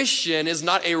Christian is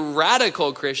not a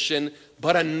radical Christian,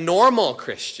 but a normal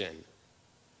Christian.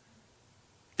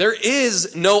 There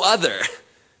is no other.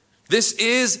 This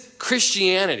is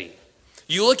Christianity.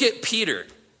 You look at Peter,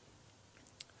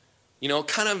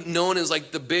 kind of known as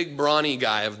like the big brawny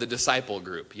guy of the disciple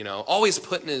group, always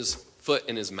putting his foot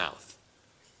in his mouth,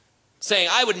 saying,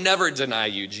 I would never deny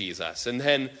you, Jesus. And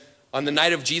then on the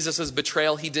night of Jesus'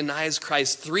 betrayal, he denies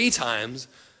Christ 3 times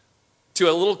to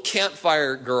a little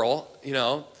campfire girl,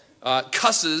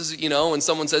 cusses, when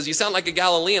someone says, you sound like a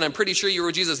Galilean, I'm pretty sure you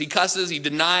were Jesus. He cusses, he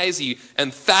denies, he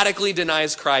emphatically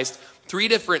denies Christ 3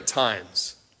 different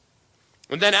times.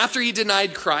 And then after he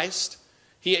denied Christ,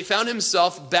 he found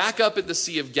himself back up at the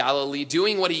Sea of Galilee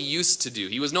doing what he used to do.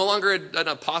 He was no longer an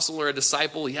apostle or a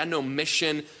disciple. He had no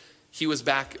mission. He was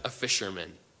back a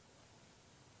fisherman.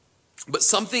 But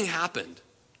something happened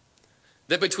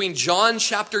that between John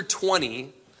chapter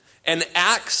 20 and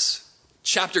Acts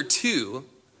chapter 2,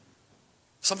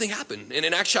 something happened. And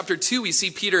in Acts chapter 2, we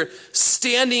see Peter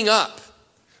standing up,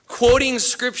 quoting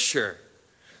scripture,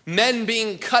 men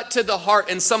being cut to the heart,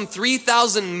 and some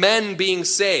 3,000 men being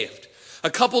saved. A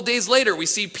couple days later, we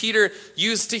see Peter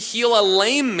used to heal a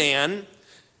lame man.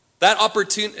 That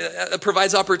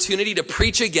provides opportunity to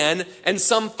preach again, and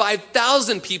some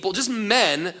 5,000 people, just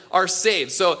men, are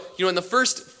saved. So, in the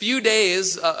first few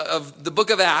days of the book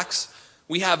of Acts,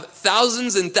 we have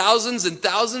thousands and thousands and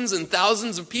thousands and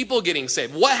thousands of people getting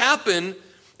saved. What happened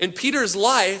in Peter's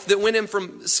life that went him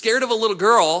from scared of a little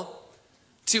girl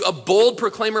to a bold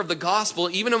proclaimer of the gospel,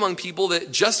 even among people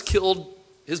that just killed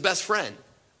his best friend?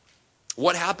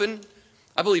 What happened?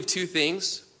 I believe 2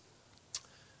 things.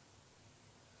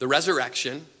 The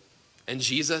resurrection and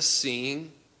Jesus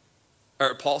seeing,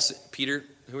 or Peter,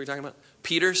 who are we talking about?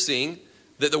 Peter seeing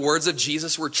that the words of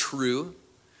Jesus were true.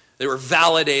 They were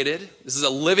validated. This is a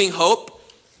living hope.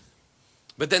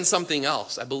 But then something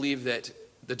else. I believe that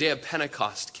the day of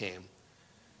Pentecost came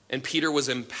and Peter was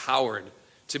empowered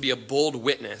to be a bold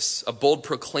witness, a bold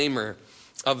proclaimer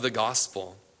of the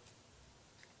gospel.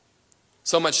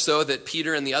 So much so that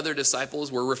Peter and the other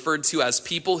disciples were referred to as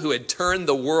people who had turned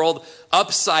the world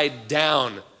upside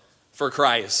down for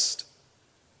Christ.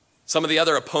 Some of the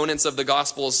other opponents of the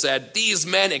gospel said, these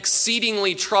men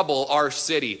exceedingly trouble our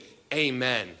city.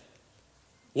 Amen.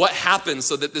 What happened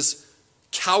so that this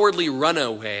cowardly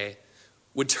runaway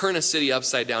would turn a city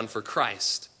upside down for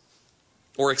Christ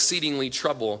or exceedingly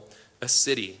trouble a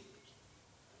city?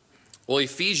 Well,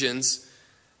 Ephesians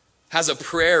has a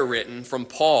prayer written from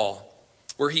Paul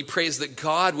where he prays that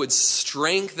God would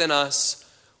strengthen us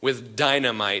with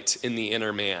dynamite in the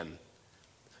inner man.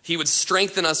 He would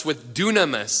strengthen us with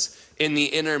dunamis in the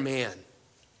inner man.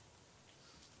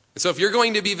 And so if you're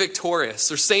going to be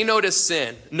victorious or say no to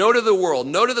sin, no to the world,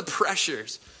 no to the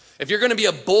pressures, if you're going to be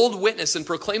a bold witness and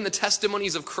proclaim the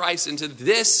testimonies of Christ into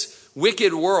this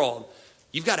wicked world,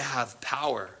 you've got to have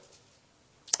power.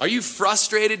 Are you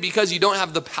frustrated because you don't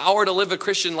have the power to live a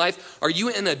Christian life? Are you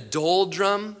in a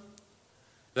doldrum?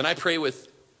 Then I pray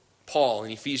with Paul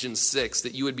in Ephesians 6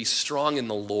 that you would be strong in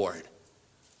the Lord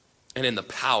and in the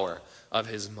power of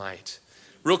his might.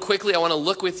 Real quickly, I want to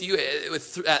look with you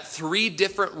at 3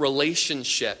 different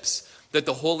relationships that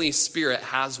the Holy Spirit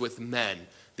has with men.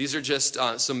 These are just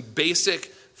some basic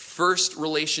first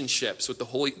relationships that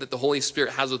the Holy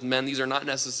Spirit has with men. These are not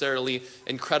necessarily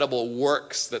incredible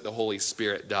works that the Holy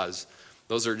Spirit does.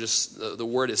 Those are just, the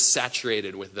word is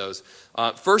saturated with those.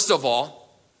 First of all,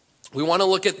 we want to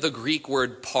look at the Greek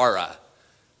word para.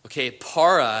 Okay,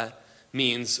 para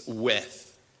means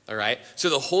with, all right? So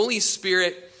the Holy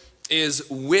Spirit is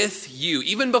with you,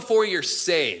 even before you're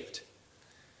saved.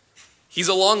 He's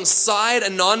alongside a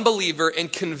non-believer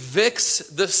and convicts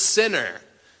the sinner,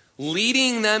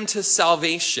 leading them to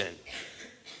salvation.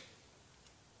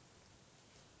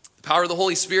 The power of the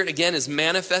Holy Spirit, again, is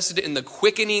manifested in the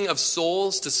quickening of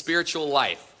souls to spiritual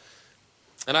life.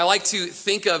 And I like to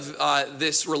think of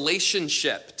this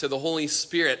relationship to the Holy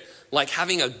Spirit like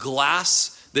having a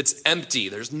glass that's empty.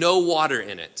 There's no water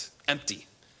in it, empty.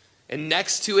 And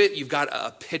next to it, you've got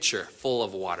a pitcher full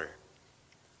of water.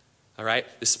 All right?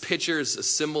 This pitcher is a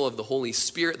symbol of the Holy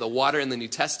Spirit. The water in the New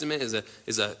Testament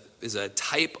is a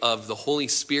type of the Holy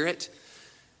Spirit.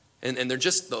 And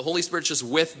the Holy Spirit's just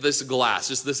with this glass,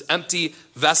 just this empty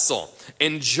vessel.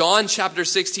 In John chapter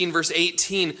 16, verse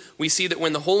 18, we see that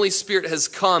when the Holy Spirit has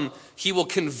come, he will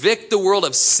convict the world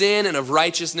of sin and of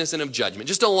righteousness and of judgment.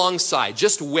 Just alongside,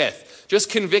 just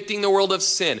convicting the world of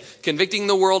sin, convicting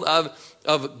the world of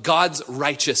of God's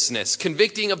righteousness,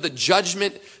 convicting of the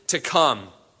judgment to come.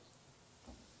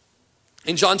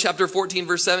 In John chapter 14,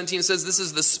 verse 17, it says, "This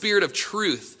is the Spirit of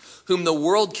truth, whom the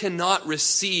world cannot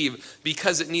receive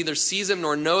because it neither sees him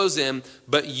nor knows him,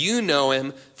 but you know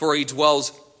him, for he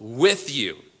dwells with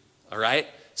you." All right?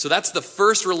 So that's the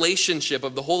first relationship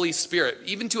of the Holy Spirit.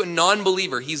 Even to a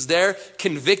non-believer, he's there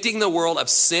convicting the world of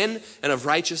sin and of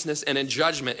righteousness and in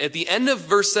judgment. At the end of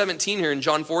verse 17 here in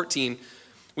John 14,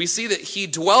 we see that he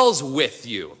dwells with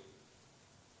you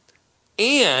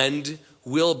and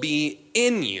will be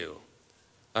in you.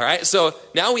 All right, so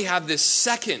now we have this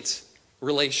second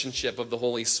relationship of the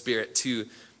Holy Spirit to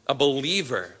a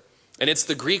believer. And it's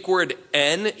the Greek word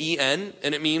en, and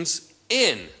it means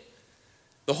in.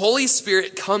 The Holy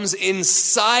Spirit comes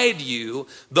inside you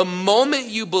the moment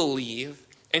you believe,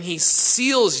 and he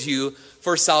seals you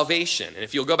for salvation. And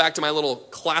if you'll go back to my little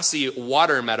classy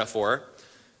water metaphor,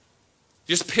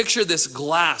 just picture this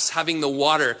glass having the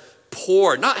water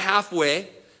poured, not halfway,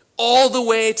 all the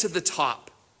way to the top.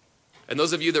 And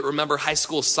those of you that remember high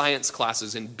school science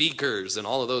classes and beakers and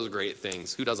all of those great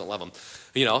things, who doesn't love them?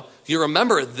 You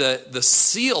remember the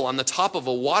seal on the top of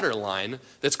a water line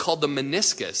that's called the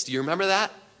meniscus. Do you remember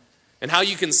that? And how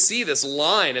you can see this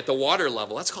line at the water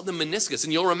level. That's called the meniscus.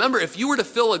 And you'll remember if you were to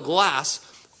fill a glass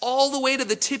all the way to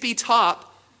the tippy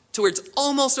top to where it's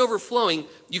almost overflowing,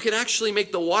 you can actually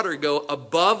make the water go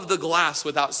above the glass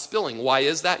without spilling. Why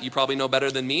is that? You probably know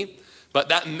better than me. But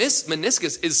that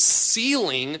meniscus is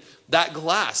sealing that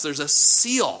glass. There's a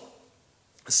seal.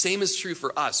 The same is true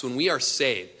for us when we are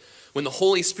saved. When the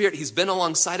Holy Spirit, he's been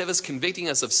alongside of us, convicting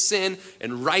us of sin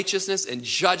and righteousness and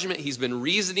judgment. He's been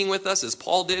reasoning with us, as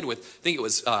Paul did with, I think it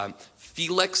was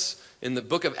Felix in the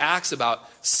book of Acts, about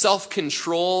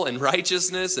self-control and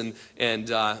righteousness and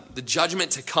the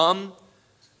judgment to come.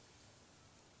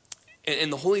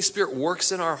 And the Holy Spirit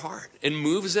works in our heart and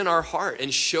moves in our heart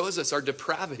and shows us our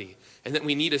depravity and that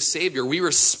we need a Savior. We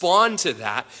respond to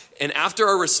that. And after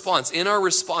our response, in our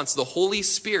response, the Holy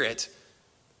Spirit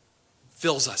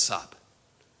fills us up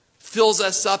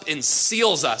and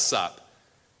seals us up.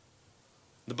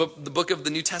 The book of the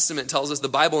New Testament tells us, the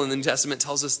Bible in the New Testament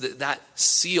tells us that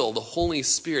seal, the Holy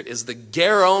Spirit, is the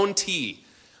guarantee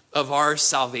of our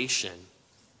salvation.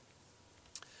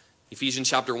 Ephesians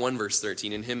chapter 1, verse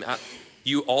 13, "In him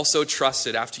you also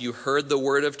trusted after you heard the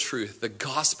word of truth, the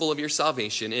gospel of your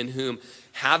salvation, in whom,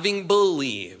 having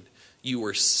believed, you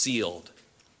were sealed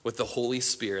with the Holy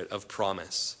Spirit of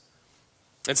promise."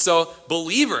 And so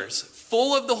believers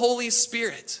full of the Holy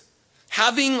Spirit,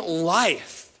 having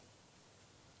life.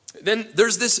 Then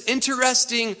there's this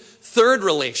interesting third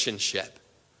relationship.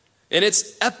 And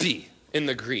it's epi in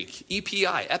the Greek.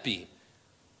 E-P-I, epi.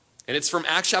 And it's from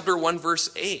Acts chapter 1, verse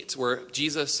 8, where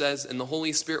Jesus says, "And the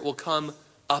Holy Spirit will come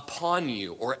upon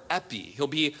you," or epi. He'll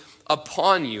be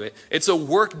upon you. It's a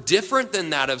work different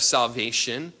than that of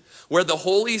salvation, where the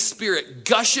Holy Spirit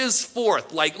gushes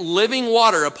forth like living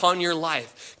water upon your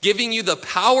life, giving you the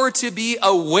power to be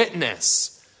a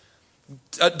witness.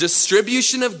 A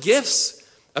distribution of gifts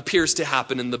appears to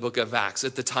happen in the book of Acts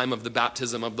at the time of the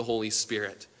baptism of the Holy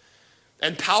Spirit.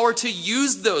 And power to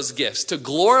use those gifts to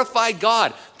glorify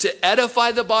God, to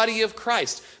edify the body of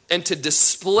Christ, and to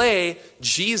display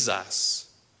Jesus.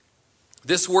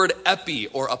 This word epi,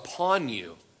 or upon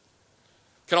you,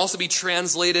 can also be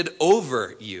translated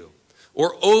over you,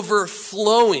 or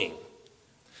overflowing.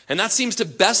 And that seems to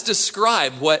best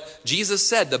describe what Jesus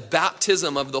said the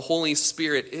baptism of the Holy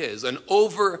Spirit is, an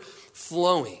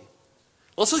overflowing.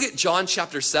 Let's look at John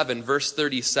chapter 7, verse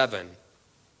 37.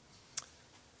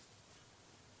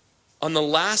 On the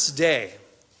last day,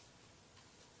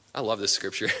 I love this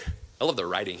scripture. I love the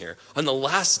writing here. On the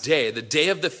last day, the day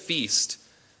of the feast,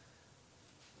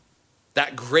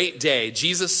 that great day,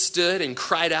 Jesus stood and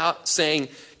cried out, saying,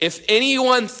 "If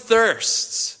anyone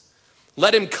thirsts,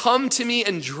 let him come to me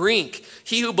and drink.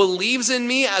 He who believes in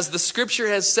me, as the scripture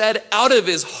has said, out of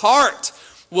his heart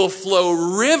will flow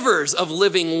rivers of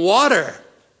living water."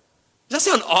 Does that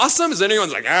sound awesome? Is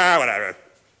anyone's like, whatever.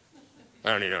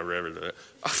 I don't need no rivers.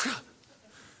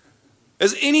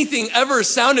 Has anything ever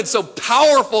sounded so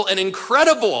powerful and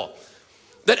incredible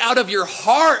that out of your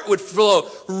heart would flow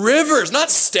rivers,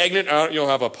 not stagnant? You'll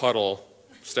have a puddle,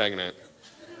 stagnant.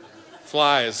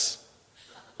 Flies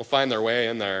will find their way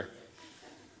in there.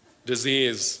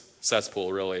 Disease,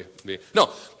 cesspool, really.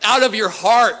 No, out of your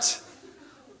heart,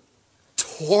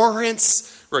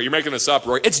 torrents. Rory, you're making this up,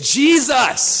 Rory. It's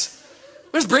Jesus.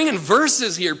 We're just bringing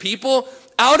verses here, people.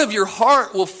 Out of your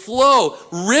heart will flow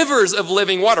rivers of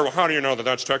living water. Well, how do you know that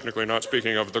that's technically not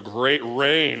speaking of the great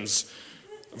rains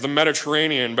of the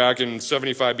Mediterranean back in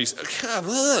 75 BC?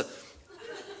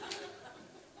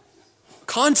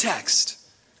 Context.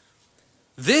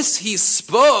 This he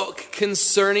spoke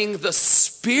concerning the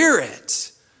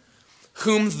Spirit,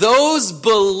 whom those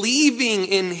believing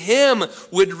in him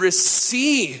would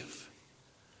receive.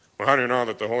 Well, how do you know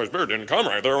that the Holy Spirit didn't come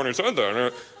right there when he said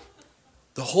that?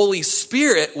 The Holy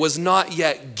Spirit was not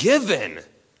yet given.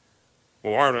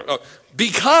 Well,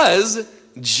 because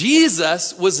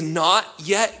Jesus was not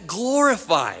yet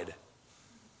glorified.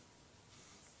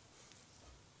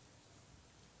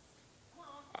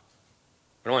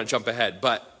 I don't want to jump ahead,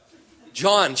 but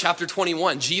John chapter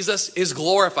 21, Jesus is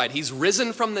glorified. He's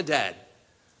risen from the dead.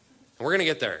 And we're going to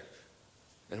get there.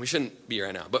 And we shouldn't be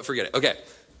right now, but forget it. Okay.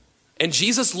 And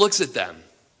Jesus looks at them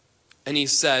and he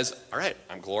says, all right,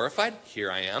 I'm glorified.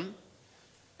 Here I am.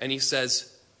 And he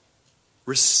says,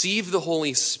 receive the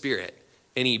Holy Spirit.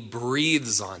 And he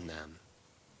breathes on them.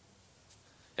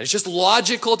 And it's just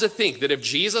logical to think that if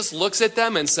Jesus looks at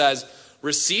them and says,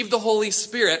 receive the Holy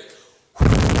Spirit,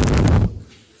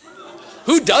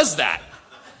 who does that?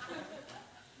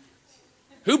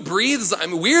 Who breathes? I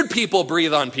mean, weird people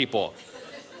breathe on people.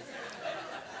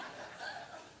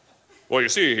 Well, you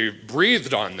see, he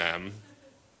breathed on them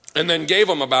and then gave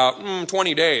them about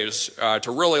 20 days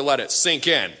to really let it sink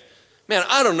in. Man,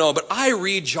 I don't know, but I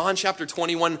read John chapter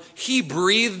 21. He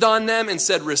breathed on them and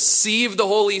said, receive the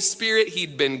Holy Spirit.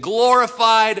 He'd been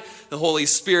glorified. The Holy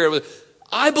Spirit.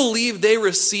 I believe they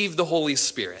received the Holy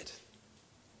Spirit.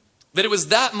 That it was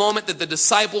that moment that the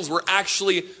disciples were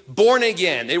actually born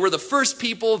again. They were the first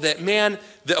people that, man,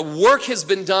 the work has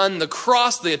been done, the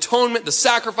cross, the atonement, the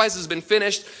sacrifice has been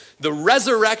finished, the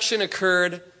resurrection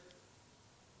occurred.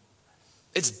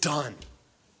 It's done.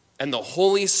 And the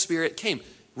Holy Spirit came.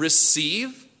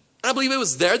 Receive. And I believe it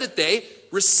was there that they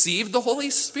received the Holy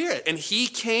Spirit. And he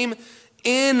came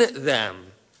in them.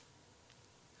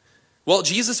 Well,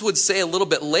 Jesus would say a little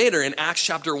bit later in Acts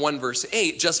chapter 1, verse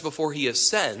 8, just before he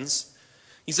ascends,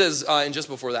 he says, and just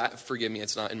before that, forgive me,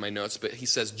 it's not in my notes, but he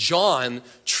says, John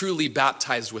truly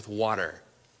baptized with water,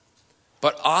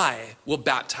 but I will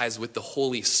baptize with the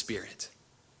Holy Spirit.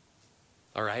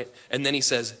 All right? And then he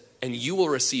says, and you will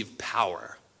receive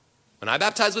power. When I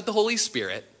baptize with the Holy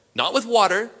Spirit, not with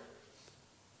water,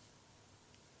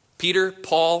 Peter,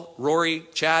 Paul, Rory,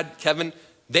 Chad, Kevin,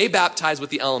 they baptize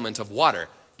with the element of water.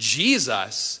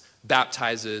 Jesus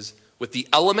baptizes with the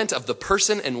element of the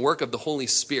person and work of the Holy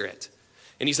Spirit.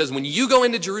 And he says, when you go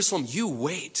into Jerusalem, you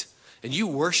wait and you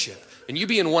worship and you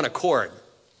be in one accord.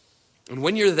 And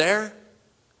when you're there,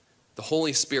 the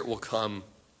Holy Spirit will come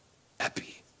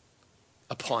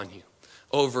upon you,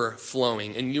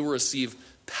 overflowing, and you will receive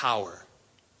power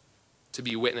to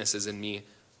be witnesses in me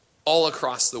all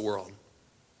across the world.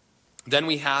 Then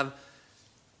we have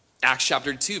Acts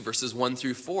chapter 2, verses 1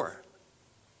 through 4.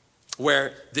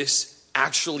 Where this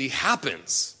actually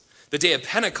happens. The day of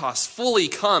Pentecost fully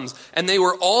comes, and they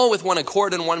were all with one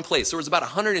accord in one place. There was about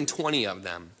 120 of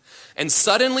them. And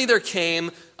suddenly there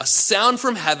came a sound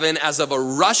from heaven as of a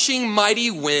rushing mighty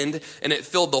wind, and it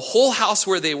filled the whole house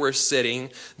where they were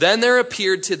sitting. Then there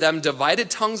appeared to them divided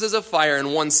tongues as of fire,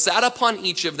 and one sat upon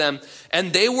each of them,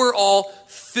 and they were all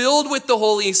filled with the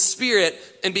Holy Spirit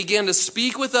and began to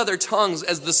speak with other tongues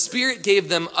as the Spirit gave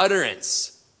them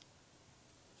utterance.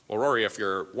 Well, Rory, if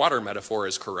your water metaphor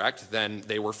is correct, then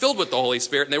they were filled with the Holy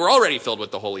Spirit, and they were already filled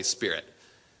with the Holy Spirit.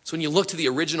 So when you look to the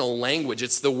original language,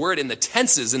 it's the word in the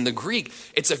tenses in the Greek.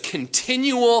 It's a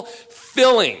continual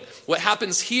filling. What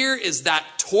happens here is that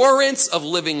torrents of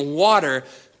living water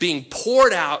being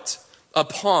poured out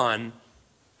upon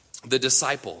the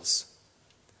disciples.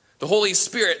 The Holy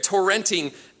Spirit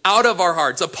torrenting out of our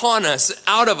hearts, upon us,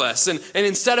 out of us. And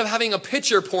instead of having a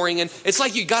pitcher pouring in, it's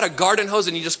like you got a garden hose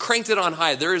and you just cranked it on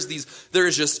high. There is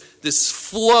just this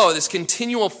flow, this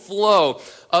continual flow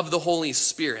of the Holy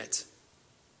Spirit.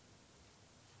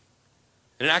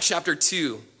 In Acts chapter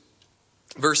 2,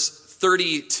 verse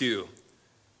 32,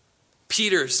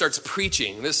 Peter starts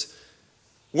preaching. This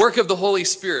work of the Holy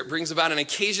Spirit brings about an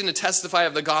occasion to testify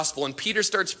of the gospel, and Peter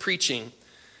starts preaching.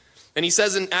 And he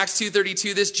says in Acts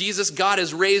 2:32, this Jesus God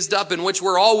is raised up, in which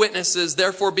we're all witnesses,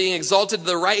 therefore being exalted to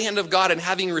the right hand of God, and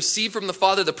having received from the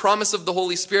Father the promise of the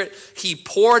Holy Spirit, he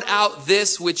poured out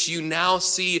this which you now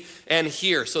see and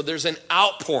hear. So there's an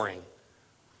outpouring.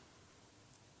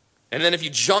 And then if you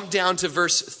jump down to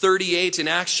verse 38 in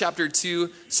Acts chapter 2,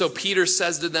 so Peter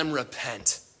says to them,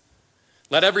 repent.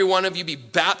 Let every one of you be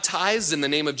baptized in the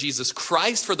name of Jesus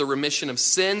Christ for the remission of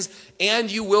sins, and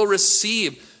you will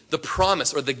receive the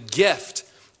promise or the gift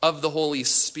of the Holy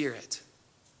Spirit.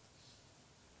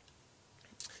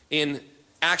 In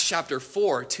Acts chapter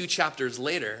 4, 2 chapters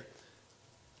later,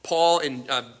 Paul and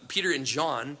Peter and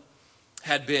John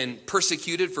had been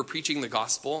persecuted for preaching the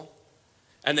gospel.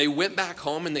 And they went back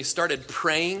home and they started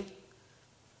praying.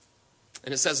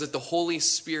 And it says that the Holy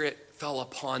Spirit fell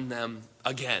upon them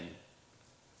again.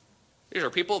 These are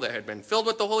people that had been filled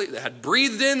with that had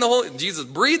breathed in Jesus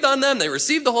breathed on them. They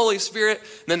received the Holy Spirit.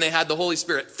 And then they had the Holy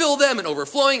Spirit fill them and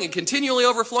overflowing and continually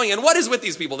overflowing. And what is with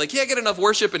these people? They can't get enough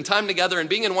worship and time together and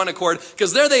being in one accord,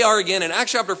 because there they are again in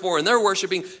Acts chapter 4, and they're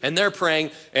worshiping and they're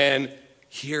praying. And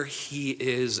here he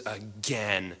is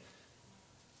again,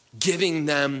 giving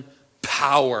them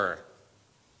power.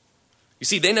 You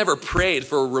see, they never prayed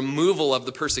for a removal of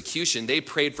the persecution. They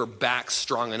prayed for backs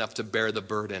strong enough to bear the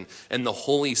burden. And the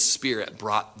Holy Spirit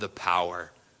brought the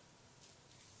power.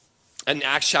 In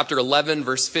Acts chapter 11,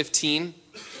 verse 15,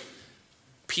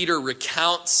 Peter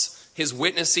recounts his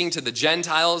witnessing to the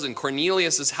Gentiles in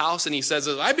Cornelius' house. And he says,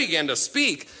 as I began to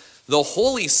speak, the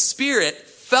Holy Spirit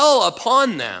fell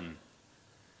upon them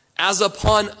as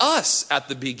upon us at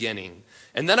the beginning.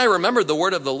 And then I remembered the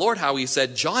word of the Lord, how he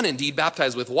said, John indeed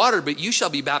baptized with water, but you shall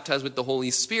be baptized with the Holy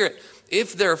Spirit.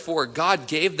 If therefore God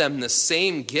gave them the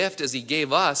same gift as he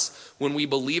gave us when we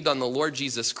believed on the Lord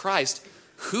Jesus Christ,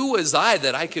 who was I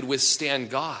that I could withstand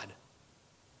God?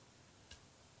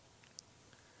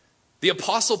 The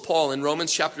Apostle Paul in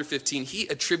Romans chapter 15, he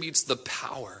attributes the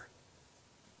power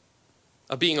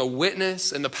of being a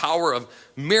witness and the power of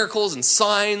miracles and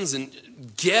signs and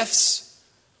gifts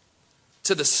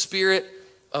to the Spirit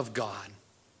of God.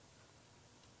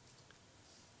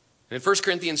 And in 1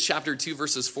 Corinthians chapter 2,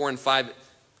 verses 4 and 5,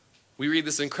 we read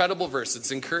this incredible verse.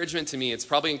 It's encouragement to me. It's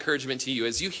probably encouragement to you.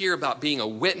 As you hear about being a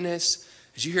witness,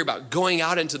 as you hear about going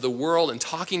out into the world and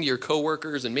talking to your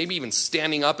coworkers and maybe even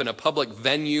standing up in a public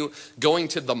venue, going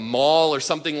to the mall or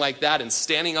something like that and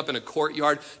standing up in a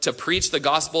courtyard to preach the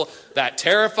gospel that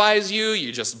terrifies you,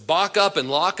 you just balk up and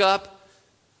lock up.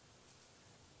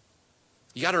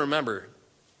 You got to remember,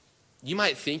 you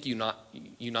might think you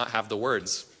not have the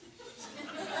words.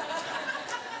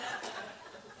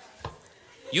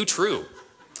 You true.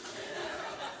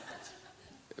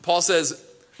 Paul says,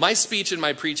 my speech and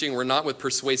my preaching were not with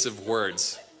persuasive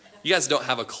words. You guys don't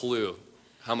have a clue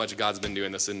how much God's been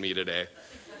doing this in me today.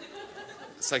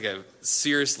 It's like I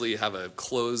seriously have a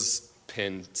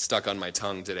clothespin stuck on my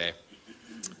tongue today.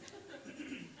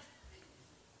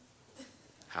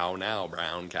 How now,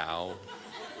 brown cow?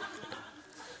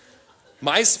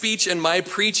 My speech and my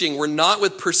preaching were not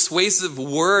with persuasive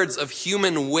words of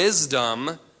human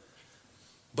wisdom,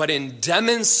 but in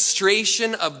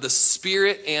demonstration of the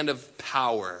Spirit and of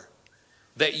power,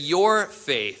 that your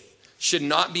faith should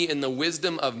not be in the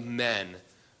wisdom of men,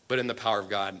 but in the power of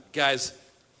God. Guys,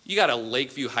 you got a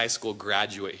Lakeview High School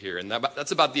graduate here, and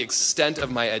that's about the extent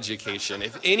of my education.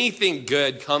 If anything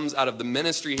good comes out of the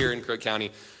ministry here in Crook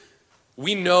County,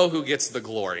 we know who gets the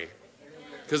glory.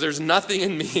 Because there's nothing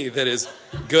in me that is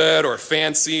good or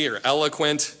fancy or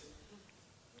eloquent.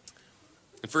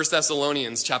 In 1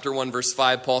 Thessalonians chapter 1, verse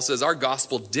 5, Paul says, our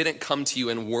gospel didn't come to you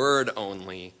in word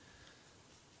only,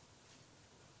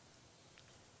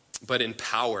 but in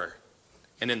power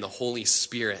and in the Holy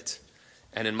Spirit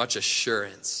and in much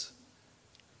assurance.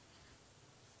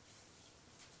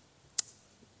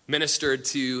 Ministered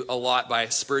to a lot by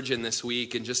Spurgeon this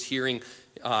week, and just hearing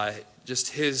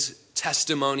just his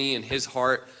testimony and his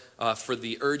heart for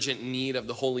the urgent need of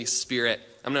the Holy Spirit.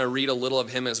 I'm going to read a little of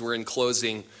him as we're in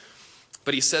closing.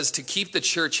 But he says, to keep the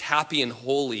church happy and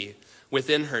holy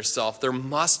within herself, there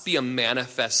must be a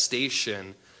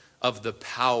manifestation of the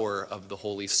power of the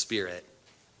Holy Spirit.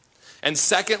 And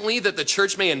secondly, that the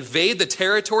church may invade the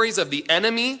territories of the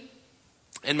enemy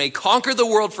and may conquer the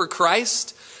world for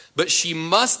Christ, but she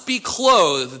must be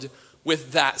clothed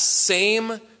with that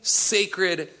same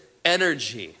sacred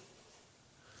energy.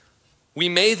 We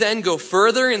may then go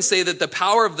further and say that the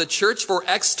power of the church for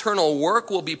external work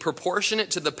will be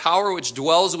proportionate to the power which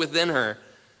dwells within her.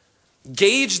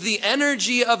 Gauge the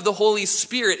energy of the Holy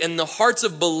Spirit in the hearts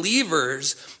of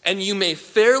believers, and you may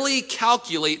fairly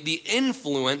calculate the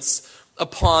influence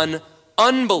upon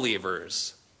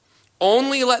unbelievers.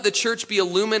 Only let the church be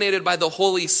illuminated by the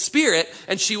Holy Spirit,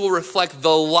 and she will reflect the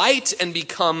light and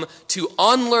become to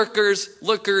onlookers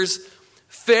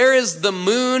fair as the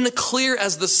moon, clear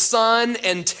as the sun,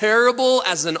 and terrible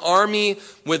as an army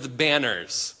with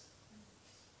banners.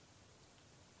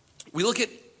 We look at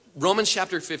Romans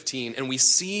chapter 15, and we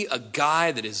see a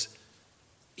guy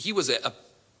he was a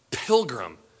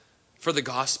pilgrim for the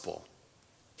gospel.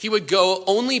 He would go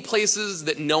only places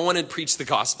that no one had preached the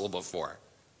gospel before.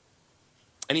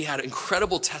 And he had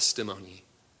incredible testimony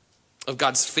of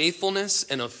God's faithfulness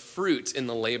and of fruit in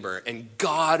the labor, and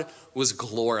God was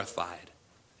glorified.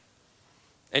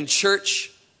 And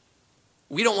church,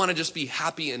 we don't want to just be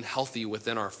happy and healthy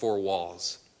within our four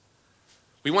walls.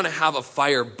 We want to have a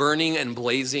fire burning and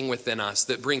blazing within us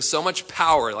that brings so much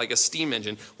power, like a steam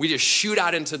engine, we just shoot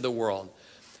out into the world.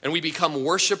 And we become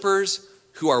worshipers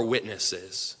who are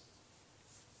witnesses.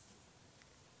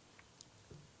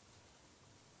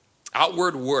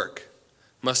 Outward work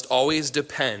must always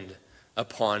depend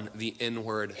upon the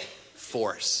inward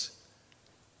force.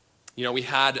 We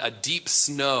had a deep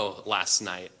snow last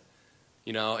night,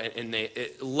 and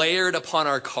it layered upon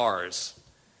our cars.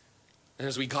 And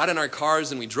as we got in our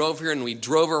cars and we drove here and we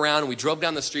drove around and we drove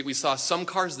down the street, we saw some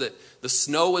cars that the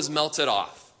snow was melted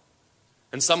off.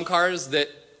 And some cars that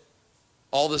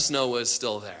all the snow was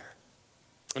still there.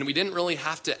 And we didn't really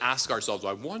have to ask ourselves,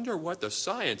 I wonder what the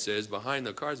science is behind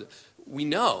the cars. We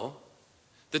know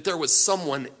that there was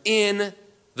someone in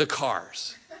the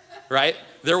cars, right?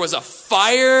 There was a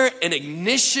fire, an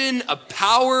ignition, a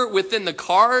power within the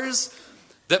cars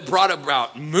that brought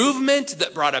about movement,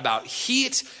 that brought about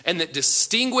heat, and that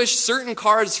distinguished certain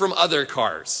cars from other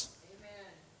cars.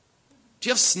 Amen. Do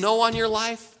you have snow on your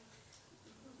life?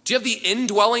 Do you have the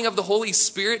indwelling of the Holy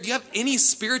Spirit? Do you have any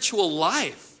spiritual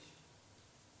life?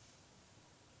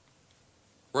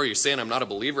 Or you're saying, I'm not a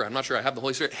believer, I'm not sure I have the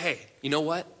Holy Spirit. Hey, you know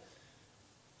what?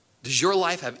 Does your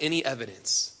life have any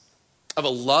evidence of a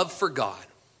love for God,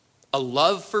 a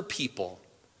love for people,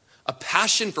 a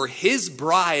passion for his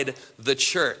bride, the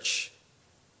church,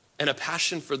 and a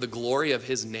passion for the glory of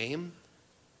his name?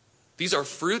 These are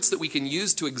fruits that we can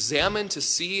use to examine to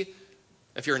see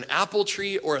if you're an apple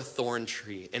tree or a thorn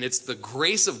tree. And it's the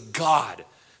grace of God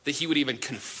that he would even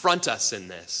confront us in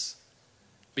this,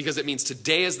 because it means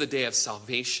today is the day of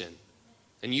salvation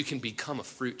and you can become a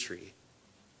fruit tree.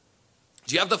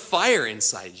 Do you have the fire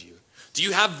inside you? Do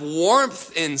you have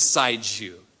warmth inside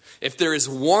you? If there is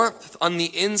warmth on the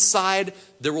inside,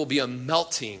 there will be a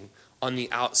melting on the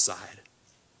outside.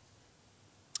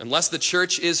 Unless the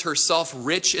church is herself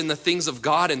rich in the things of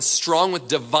God and strong with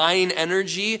divine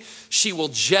energy, she will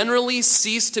generally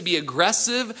cease to be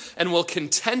aggressive and will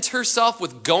content herself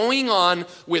with going on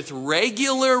with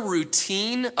regular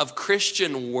routine of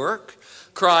Christian work,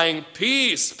 crying,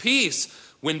 peace, peace,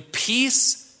 when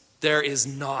peace there is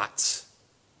not.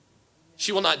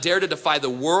 She will not dare to defy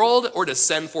the world or to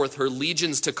send forth her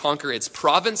legions to conquer its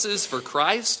provinces for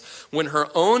Christ when her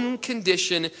own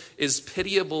condition is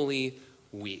pitiably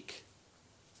weak.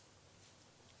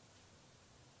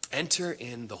 Enter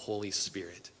in the Holy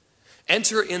Spirit.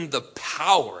 Enter in the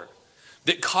power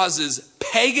that causes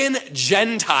pagan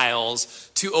Gentiles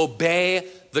to obey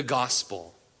the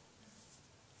gospel.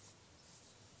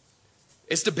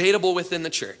 It's debatable within the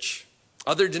church.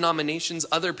 Other denominations,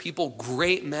 other people,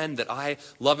 great men that I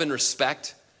love and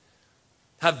respect,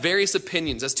 have various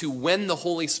opinions as to when the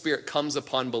Holy Spirit comes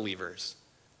upon believers.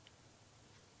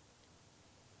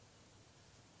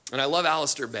 And I love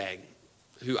Alistair Begg,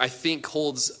 who I think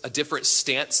holds a different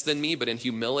stance than me, but in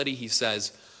humility he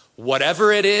says,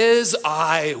 whatever it is,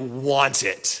 I want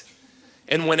it.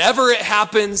 And whenever it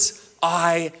happens,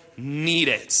 I need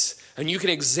it. And you can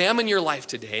examine your life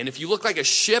today, and if you look like a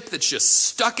ship that's just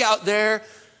stuck out there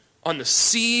on the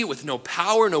sea with no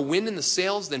power, no wind in the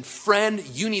sails, then friend,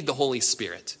 you need the Holy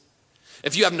Spirit.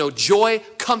 If you have no joy,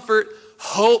 comfort,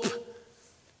 hope,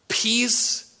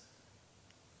 peace,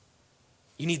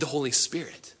 you need the Holy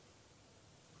Spirit.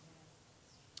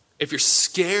 If you're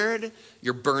scared,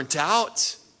 you're burnt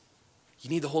out, you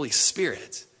need the Holy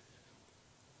Spirit.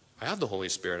 I have the Holy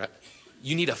Spirit.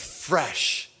 You need a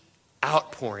fresh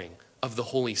outpouring of the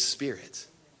Holy Spirit.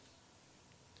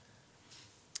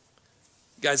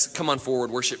 Guys, come on forward,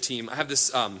 worship team. I have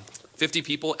this 50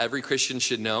 people every Christian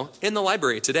should know in the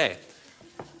library today.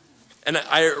 And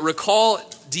I recall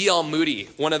D.L. Moody,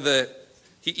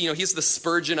 he's the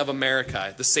Spurgeon of America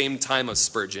at the same time of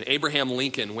Spurgeon. Abraham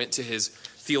Lincoln went to his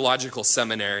theological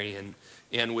seminary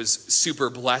and was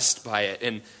super blessed by it.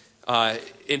 And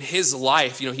in his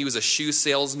life, he was a shoe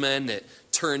salesman that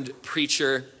turned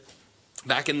preacher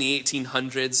back in the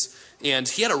 1800s, and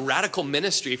he had a radical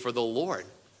ministry for the Lord.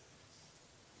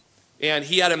 And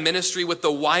he had a ministry with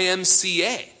the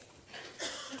YMCA.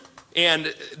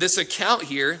 And this account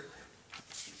here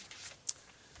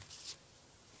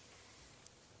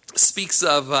speaks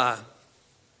of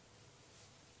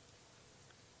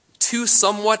two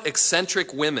somewhat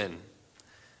eccentric women,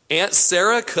 Aunt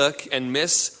Sarah Cook and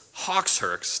Miss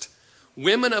Hawkshurst,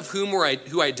 women of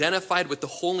who identified with the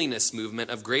holiness movement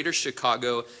of Greater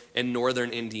Chicago and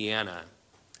Northern Indiana.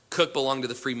 Cook belonged to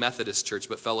the Free Methodist Church,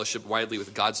 but fellowshiped widely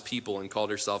with God's people and called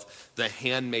herself the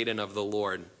handmaiden of the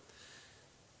Lord.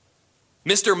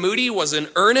 Mr. Moody was an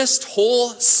earnest,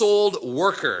 whole-souled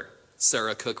worker,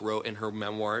 Sarah Cook wrote in her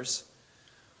memoirs.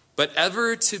 But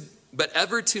ever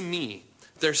to me,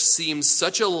 there seemed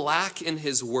such a lack in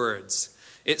his words.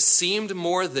 It seemed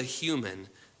more the human,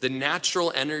 the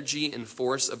natural energy and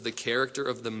force of the character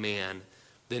of the man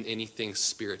than anything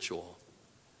spiritual.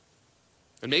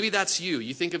 And maybe that's you.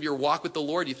 You think of your walk with the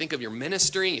Lord, you think of your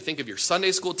ministering, you think of your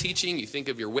Sunday school teaching, you think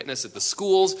of your witness at the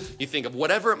schools, you think of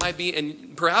whatever it might be,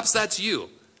 and perhaps that's you.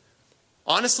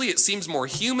 Honestly, it seems more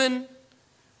human.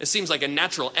 It seems like a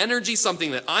natural energy,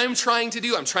 something that I'm trying to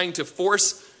do. I'm trying to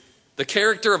force the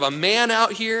character of a man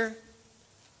out here.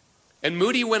 And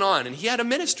Moody went on, and he had a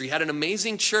ministry, he had an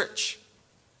amazing church.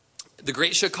 The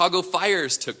Great Chicago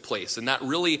Fires took place, and that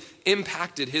really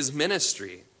impacted his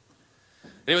ministry.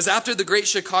 And it was after the Great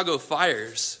Chicago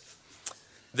Fires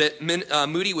that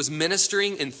Moody was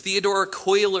ministering in Theodore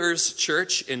Coyler's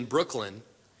church in Brooklyn,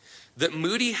 that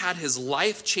Moody had his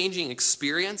life-changing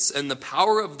experience, and the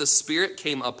power of the Spirit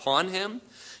came upon him.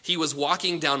 He was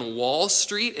walking down Wall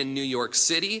Street in New York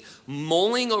City,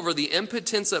 mulling over the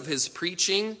impotence of his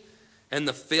preaching and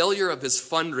the failure of his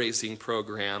fundraising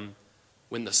program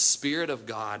when the Spirit of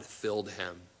God filled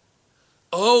him.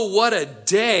 "Oh, what a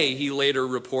day," he later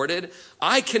reported.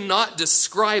 "I cannot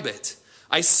describe it.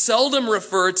 I seldom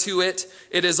refer to it.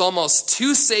 It is almost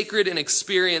too sacred an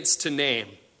experience to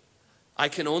name. I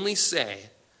can only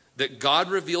say that God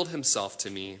revealed himself to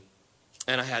me,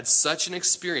 and I had such an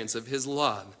experience of his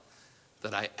love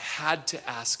that I had to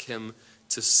ask him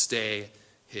to stay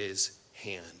his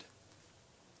hand."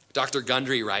 Dr.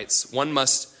 Gundry writes, "One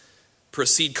must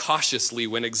proceed cautiously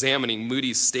when examining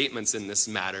Moody's statements in this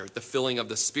matter, the filling of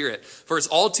the Spirit. For it's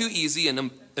all too easy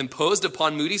and imposed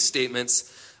upon Moody's statements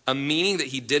a meaning that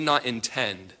he did not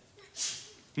intend.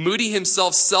 Moody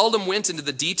himself seldom went into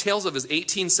the details of his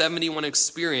 1871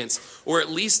 experience, or at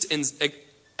least in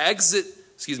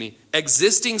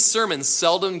existing sermons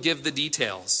seldom give the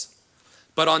details.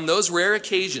 But on those rare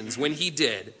occasions when he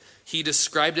did, he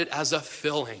described it as a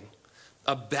filling,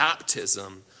 a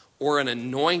baptism, or an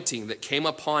anointing that came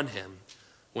upon him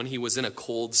when he was in a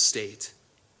cold state.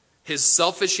 His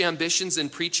selfish ambitions in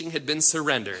preaching had been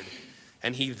surrendered,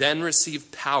 and he then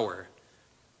received power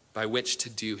by which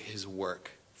to do his work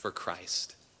for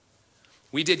Christ."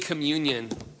 We did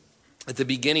communion at the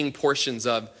beginning portions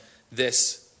of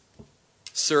this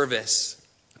service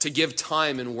to give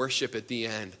time and worship at the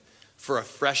end for a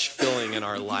fresh filling in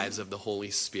our lives of the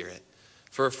Holy Spirit,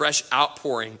 for a fresh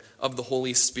outpouring of the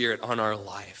Holy Spirit on our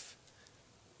life.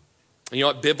 And you know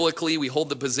what? Biblically, we hold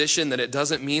the position that it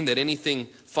doesn't mean that anything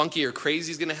funky or crazy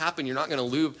is going to happen. You're not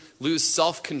going to lose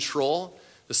self-control.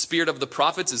 The spirit of the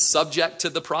prophets is subject to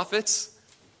the prophets.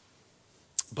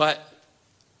 But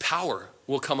power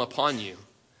will come upon you.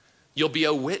 You'll be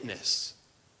a witness.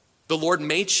 The Lord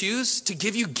may choose to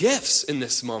give you gifts in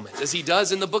this moment, as he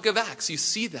does in the book of Acts. You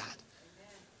see that.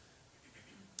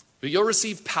 But you'll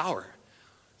receive power.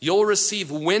 You'll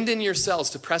receive wind in your sails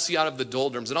to press you out of the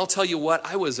doldrums. And I'll tell you what,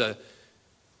 I was a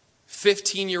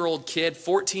 15-year-old kid,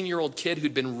 14-year-old kid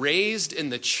who'd been raised in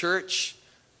the church,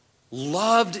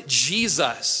 loved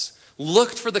Jesus,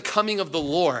 looked for the coming of the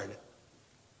Lord.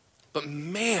 But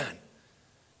man,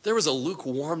 there was a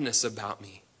lukewarmness about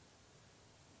me.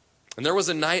 And there was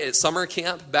a night at summer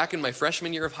camp back in my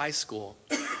freshman year of high school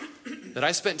that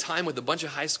I spent time with a bunch of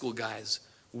high school guys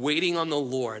waiting on the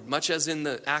Lord. Much as in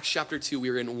the Acts chapter 2, we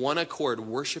were in one accord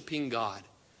worshiping God,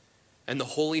 and the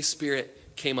Holy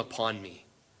Spirit came upon me.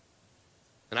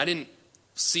 And I didn't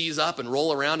seize up and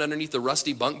roll around underneath the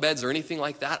rusty bunk beds or anything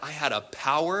like that. I had a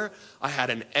power, I had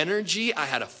an energy, I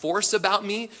had a force about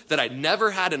me that I'd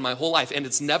never had in my whole life, and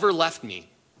it's never left me.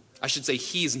 I should say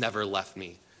he's never left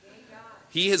me.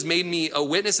 He has made me a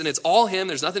witness, and it's all him.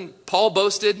 There's nothing. Paul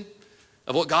boasted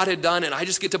of what God had done, and I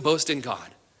just get to boast in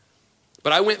God.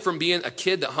 But I went from being a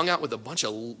kid that hung out with a bunch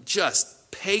of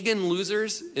just pagan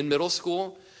losers in middle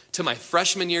school to my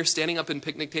freshman year standing up in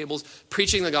picnic tables,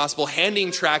 preaching the gospel,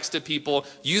 handing tracts to people,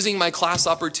 using my class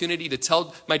opportunity to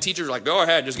tell my teachers, like, go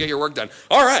ahead, just get your work done.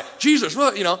 All right, Jesus,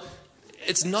 you know.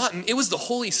 It was the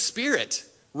Holy Spirit.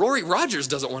 Rory Rodgers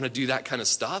doesn't want to do that kind of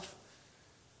stuff.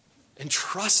 And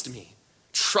trust me.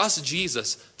 Trust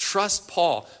Jesus. Trust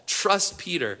Paul. Trust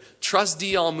Peter. Trust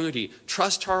D.L. Moody.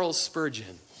 Trust Charles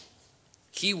Spurgeon.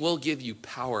 He will give you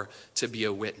power to be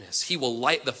a witness. He will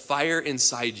light the fire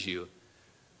inside you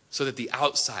so that the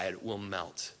outside will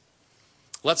melt.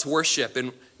 Let's worship,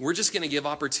 and we're just going to give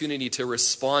opportunity to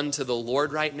respond to the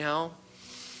Lord right now.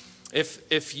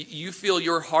 If you feel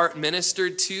your heart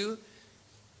ministered to,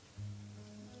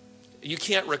 you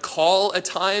can't recall a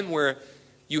time where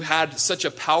you had such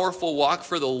a powerful walk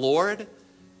for the Lord.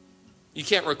 You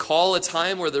can't recall a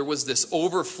time where there was this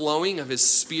overflowing of his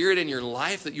Spirit in your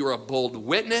life, that you were a bold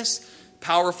witness,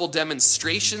 powerful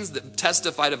demonstrations that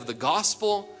testified of the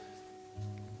gospel.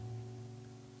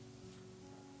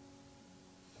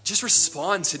 Just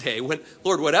respond today.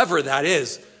 Lord, whatever that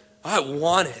is, I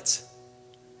want it.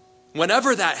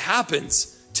 Whenever that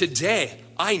happens today,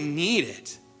 I need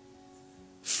it.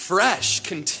 Fresh,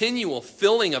 continual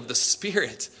filling of the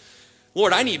Spirit.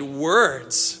 Lord, I need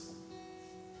words.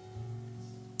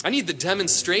 I need the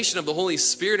demonstration of the Holy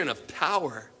Spirit and of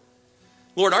power.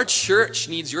 Lord, our church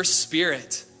needs your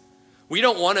Spirit. We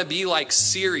don't want to be like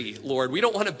Siri, Lord. We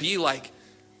don't want to be like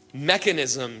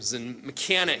mechanisms and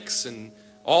mechanics and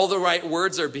all the right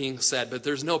words are being said, but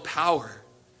there's no power.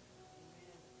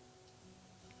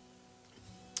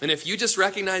 And if you just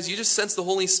recognize, you just sense the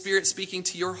Holy Spirit speaking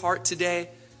to your heart today,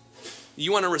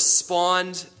 you want to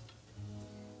respond,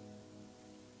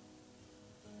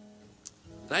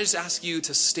 and I just ask you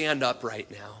to stand up right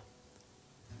now.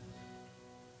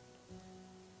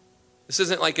 This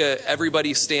isn't like a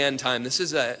everybody stand time.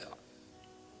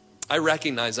 I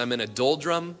recognize I'm in a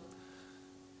doldrum.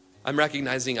 I'm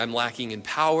recognizing I'm lacking in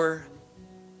power.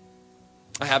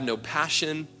 I have no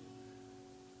passion.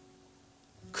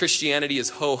 Christianity is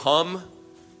ho-hum.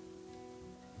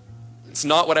 It's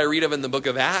not what I read of in the book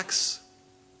of Acts.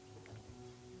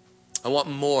 I want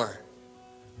more.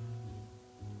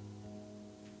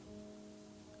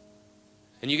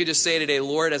 And you could just say today,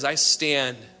 Lord, as I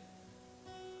stand,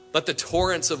 let the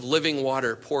torrents of living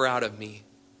water pour out of me.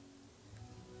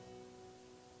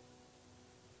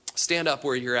 Stand up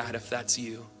where you're at if that's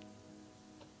you.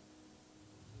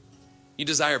 You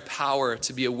desire power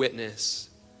to be a witness.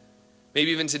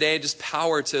 Maybe even today, just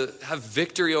power to have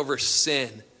victory over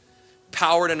sin.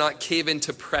 Power to not cave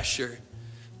into pressure.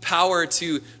 Power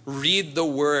to read the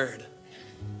word.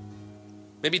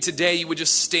 Maybe today you would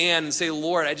just stand and say,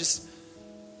 Lord, I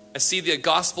see the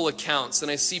gospel accounts and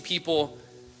I see people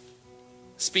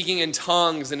speaking in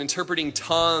tongues and interpreting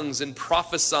tongues and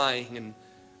prophesying, and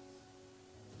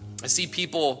I see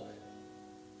people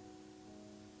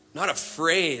not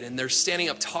afraid and they're standing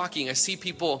up talking. I see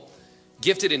people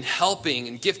gifted in helping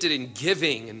and gifted in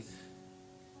giving, and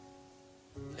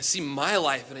I see my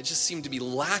life and I just seem to be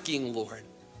lacking, Lord.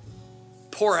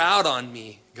 Pour out on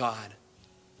me, God.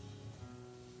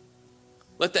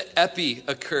 Let the epi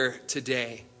occur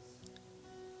today.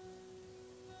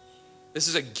 This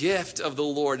is a gift of the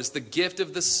Lord. It's the gift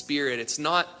of the Spirit. It's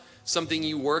not something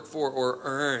you work for or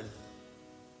earn.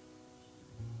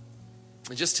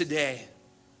 And just today,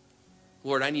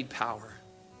 Lord, I need power.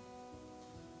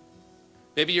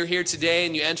 Maybe you're here today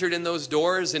and you entered in those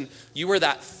doors and you were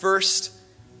that first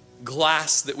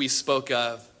glass that we spoke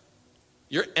of.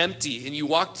 You're empty and you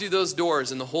walked through those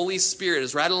doors and the Holy Spirit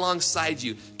is right alongside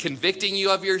you, convicting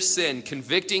you of your sin,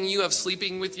 convicting you of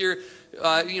sleeping with your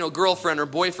girlfriend or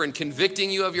boyfriend, convicting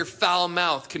you of your foul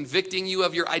mouth, convicting you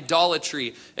of your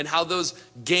idolatry and how those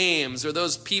games or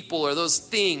those people or those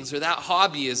things or that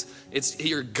hobby it's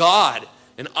your God.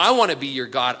 And I want to be your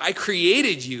God. I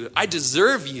created you. I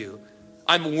deserve you.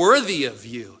 I'm worthy of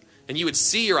you. And you would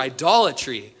see your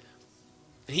idolatry.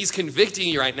 And he's convicting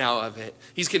you right now of it.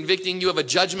 He's convicting you of a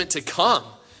judgment to come,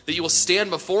 that you will stand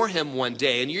before him one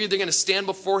day. And you're either going to stand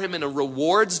before him in a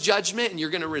rewards judgment and you're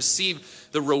going to receive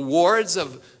the rewards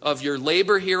of your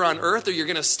labor here on earth, or you're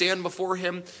going to stand before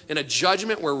him in a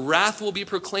judgment where wrath will be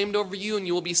proclaimed over you and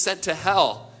you will be sent to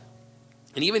hell.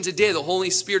 And even today, the Holy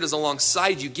Spirit is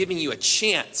alongside you, giving you a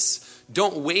chance.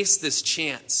 Don't waste this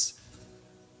chance.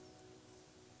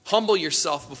 Humble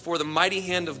yourself before the mighty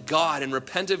hand of God and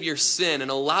repent of your sin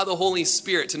and allow the Holy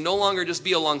Spirit to no longer just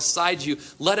be alongside you.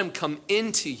 Let him come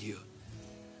into you.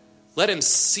 Let him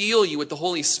seal you with the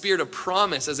Holy Spirit of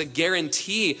promise as a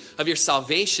guarantee of your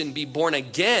salvation. Be born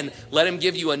again. Let him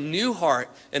give you a new heart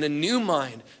and a new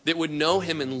mind that would know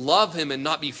him and love him and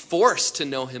not be forced to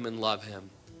know him and love him.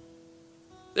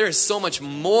 There is so much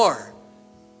more.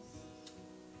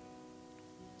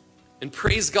 And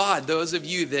praise God, those of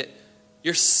you that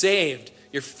you're saved,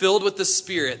 you're filled with the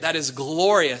Spirit. That is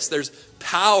glorious. There's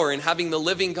power in having the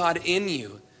living God in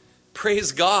you.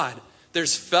 Praise God.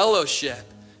 There's fellowship.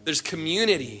 There's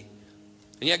community.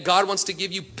 And yet God wants to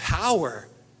give you power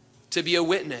to be a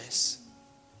witness.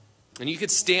 And you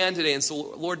could stand today and say,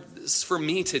 Lord, this is for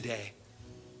me today.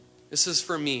 This is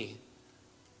for me.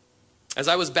 As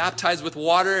I was baptized with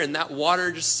water and that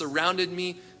water just surrounded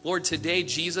me, Lord, today,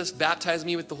 Jesus, baptize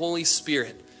me with the Holy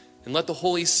Spirit and let the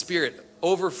Holy Spirit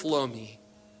overflow me.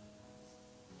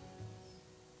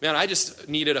 Man, I just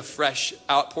needed a fresh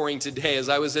outpouring today as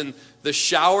I was in the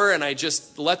shower and I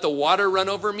just let the water run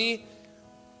over me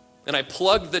and I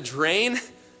plugged the drain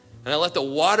and I let the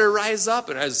water rise up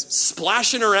and I was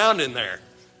splashing around in there.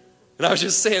 And I was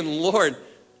just saying, Lord,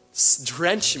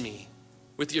 Drench me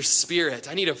with your Spirit.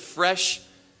 I need a fresh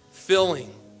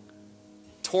filling.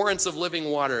 Torrents of living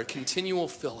water, continual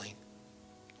filling.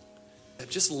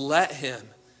 Just let him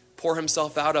pour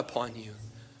himself out upon you.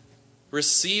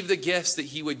 Receive the gifts that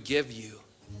he would give you.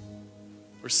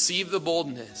 Receive the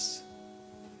boldness.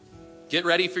 Get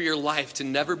ready for your life to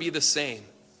never be the same.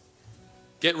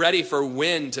 Get ready for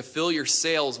wind to fill your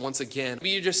sails once again.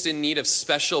 Maybe you're just in need of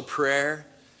special prayer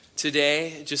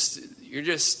today. You're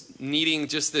just needing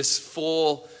just this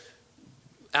full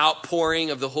outpouring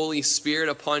of the Holy Spirit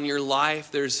upon your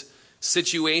life. There's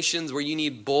situations where you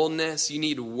need boldness, you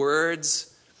need words.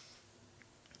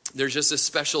 There's just a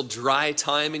special dry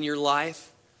time in your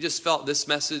life. I just felt this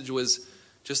message was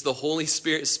just the Holy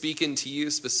Spirit speaking to you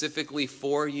specifically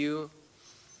for you.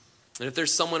 And if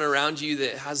there's someone around you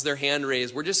that has their hand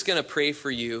raised, we're just going to pray for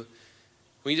you.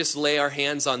 We just lay our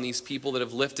hands on these people that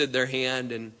have lifted their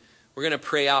hand, and we're going to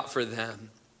pray out for them.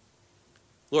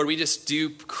 Lord, we just do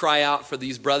cry out for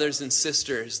these brothers and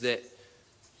sisters that,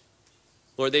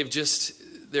 Lord,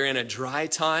 they're in a dry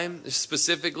time. They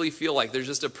specifically feel like there's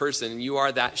just a person, and you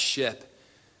are that ship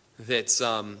that's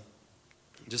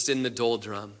just in the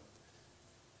doldrum.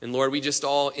 And Lord, we just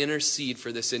all intercede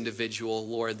for this individual,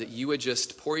 Lord, that you would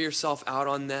just pour yourself out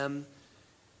on them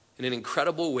in an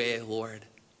incredible way, Lord.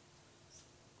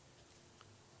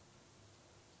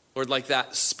 Lord, like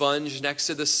that sponge next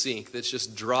to the sink that's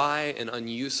just dry and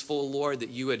unuseful, Lord, that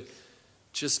you would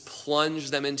just plunge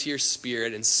them into your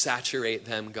Spirit and saturate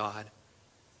them, God.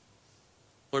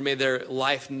 Lord, may their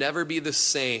life never be the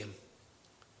same.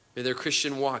 May their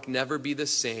Christian walk never be the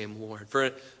same, Lord. For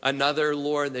another,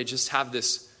 Lord, they just have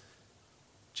this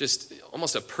just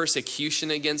almost a persecution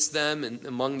against them and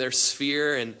among their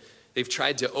sphere, and they've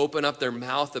tried to open up their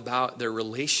mouth about their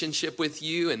relationship with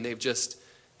you, and they've just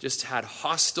had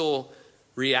hostile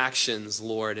reactions,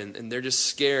 Lord, and they're just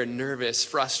scared, nervous,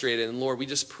 frustrated. And Lord, we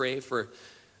just pray for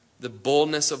the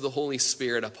boldness of the Holy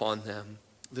Spirit upon them,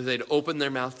 that they'd open their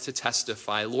mouth to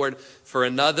testify. Lord, for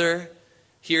another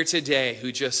here today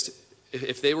who just,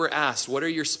 if they were asked, what are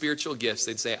your spiritual gifts?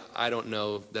 They'd say, I don't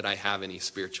know that I have any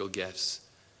spiritual gifts.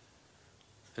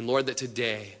 And Lord, that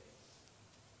today,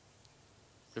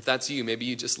 if that's you, maybe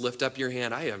you just lift up your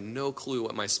hand. I have no clue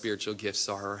what my spiritual gifts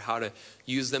are or how to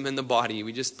use them in the body.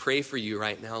 We just pray for you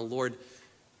right now. Lord,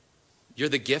 you're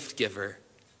the gift giver.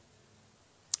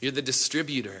 You're the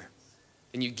distributor.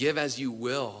 And you give as you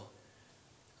will.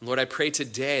 And Lord, I pray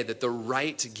today that the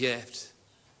right gift,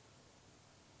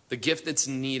 the gift that's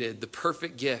needed, the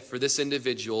perfect gift for this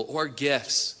individual or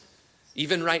gifts,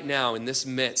 even right now in this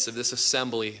midst of this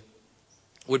assembly,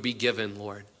 would be given,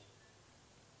 Lord.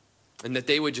 And that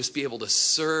they would just be able to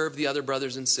serve the other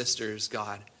brothers and sisters,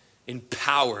 God, in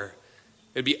power.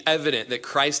 It would be evident that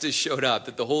Christ has showed up,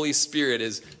 that the Holy Spirit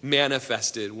is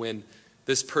manifested when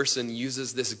this person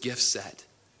uses this gift set.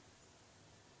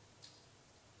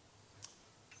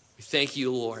 We thank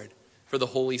you, Lord, for the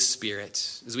Holy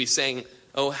Spirit. As we sang,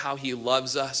 oh, how he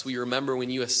loves us, we remember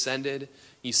when you ascended,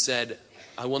 you said,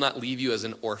 I will not leave you as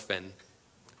an orphan.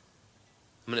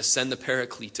 I'm going to send the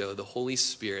Paracleto, the Holy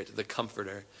Spirit, the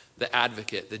Comforter, the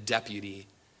Advocate, the Deputy.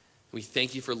 We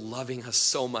thank you for loving us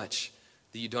so much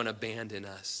that you don't abandon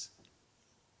us.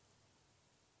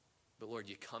 But Lord,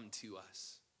 you come to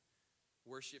us.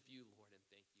 Worship you, Lord, and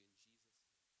thank you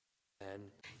in Jesus' name.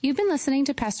 You've been listening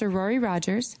to Pastor Rory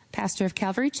Rodgers, pastor of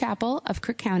Calvary Chapel of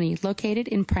Crook County, located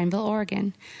in Prineville,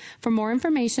 Oregon. For more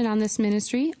information on this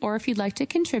ministry, or if you'd like to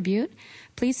contribute,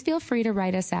 please feel free to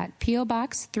write us at P.O.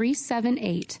 Box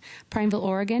 378, Prineville,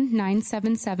 Oregon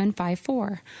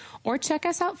 97754, or check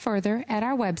us out further at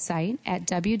our website at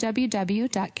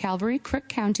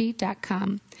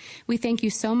www.calvarycrookcounty.com. We thank you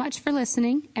so much for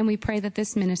listening, and we pray that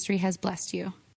this ministry has blessed you.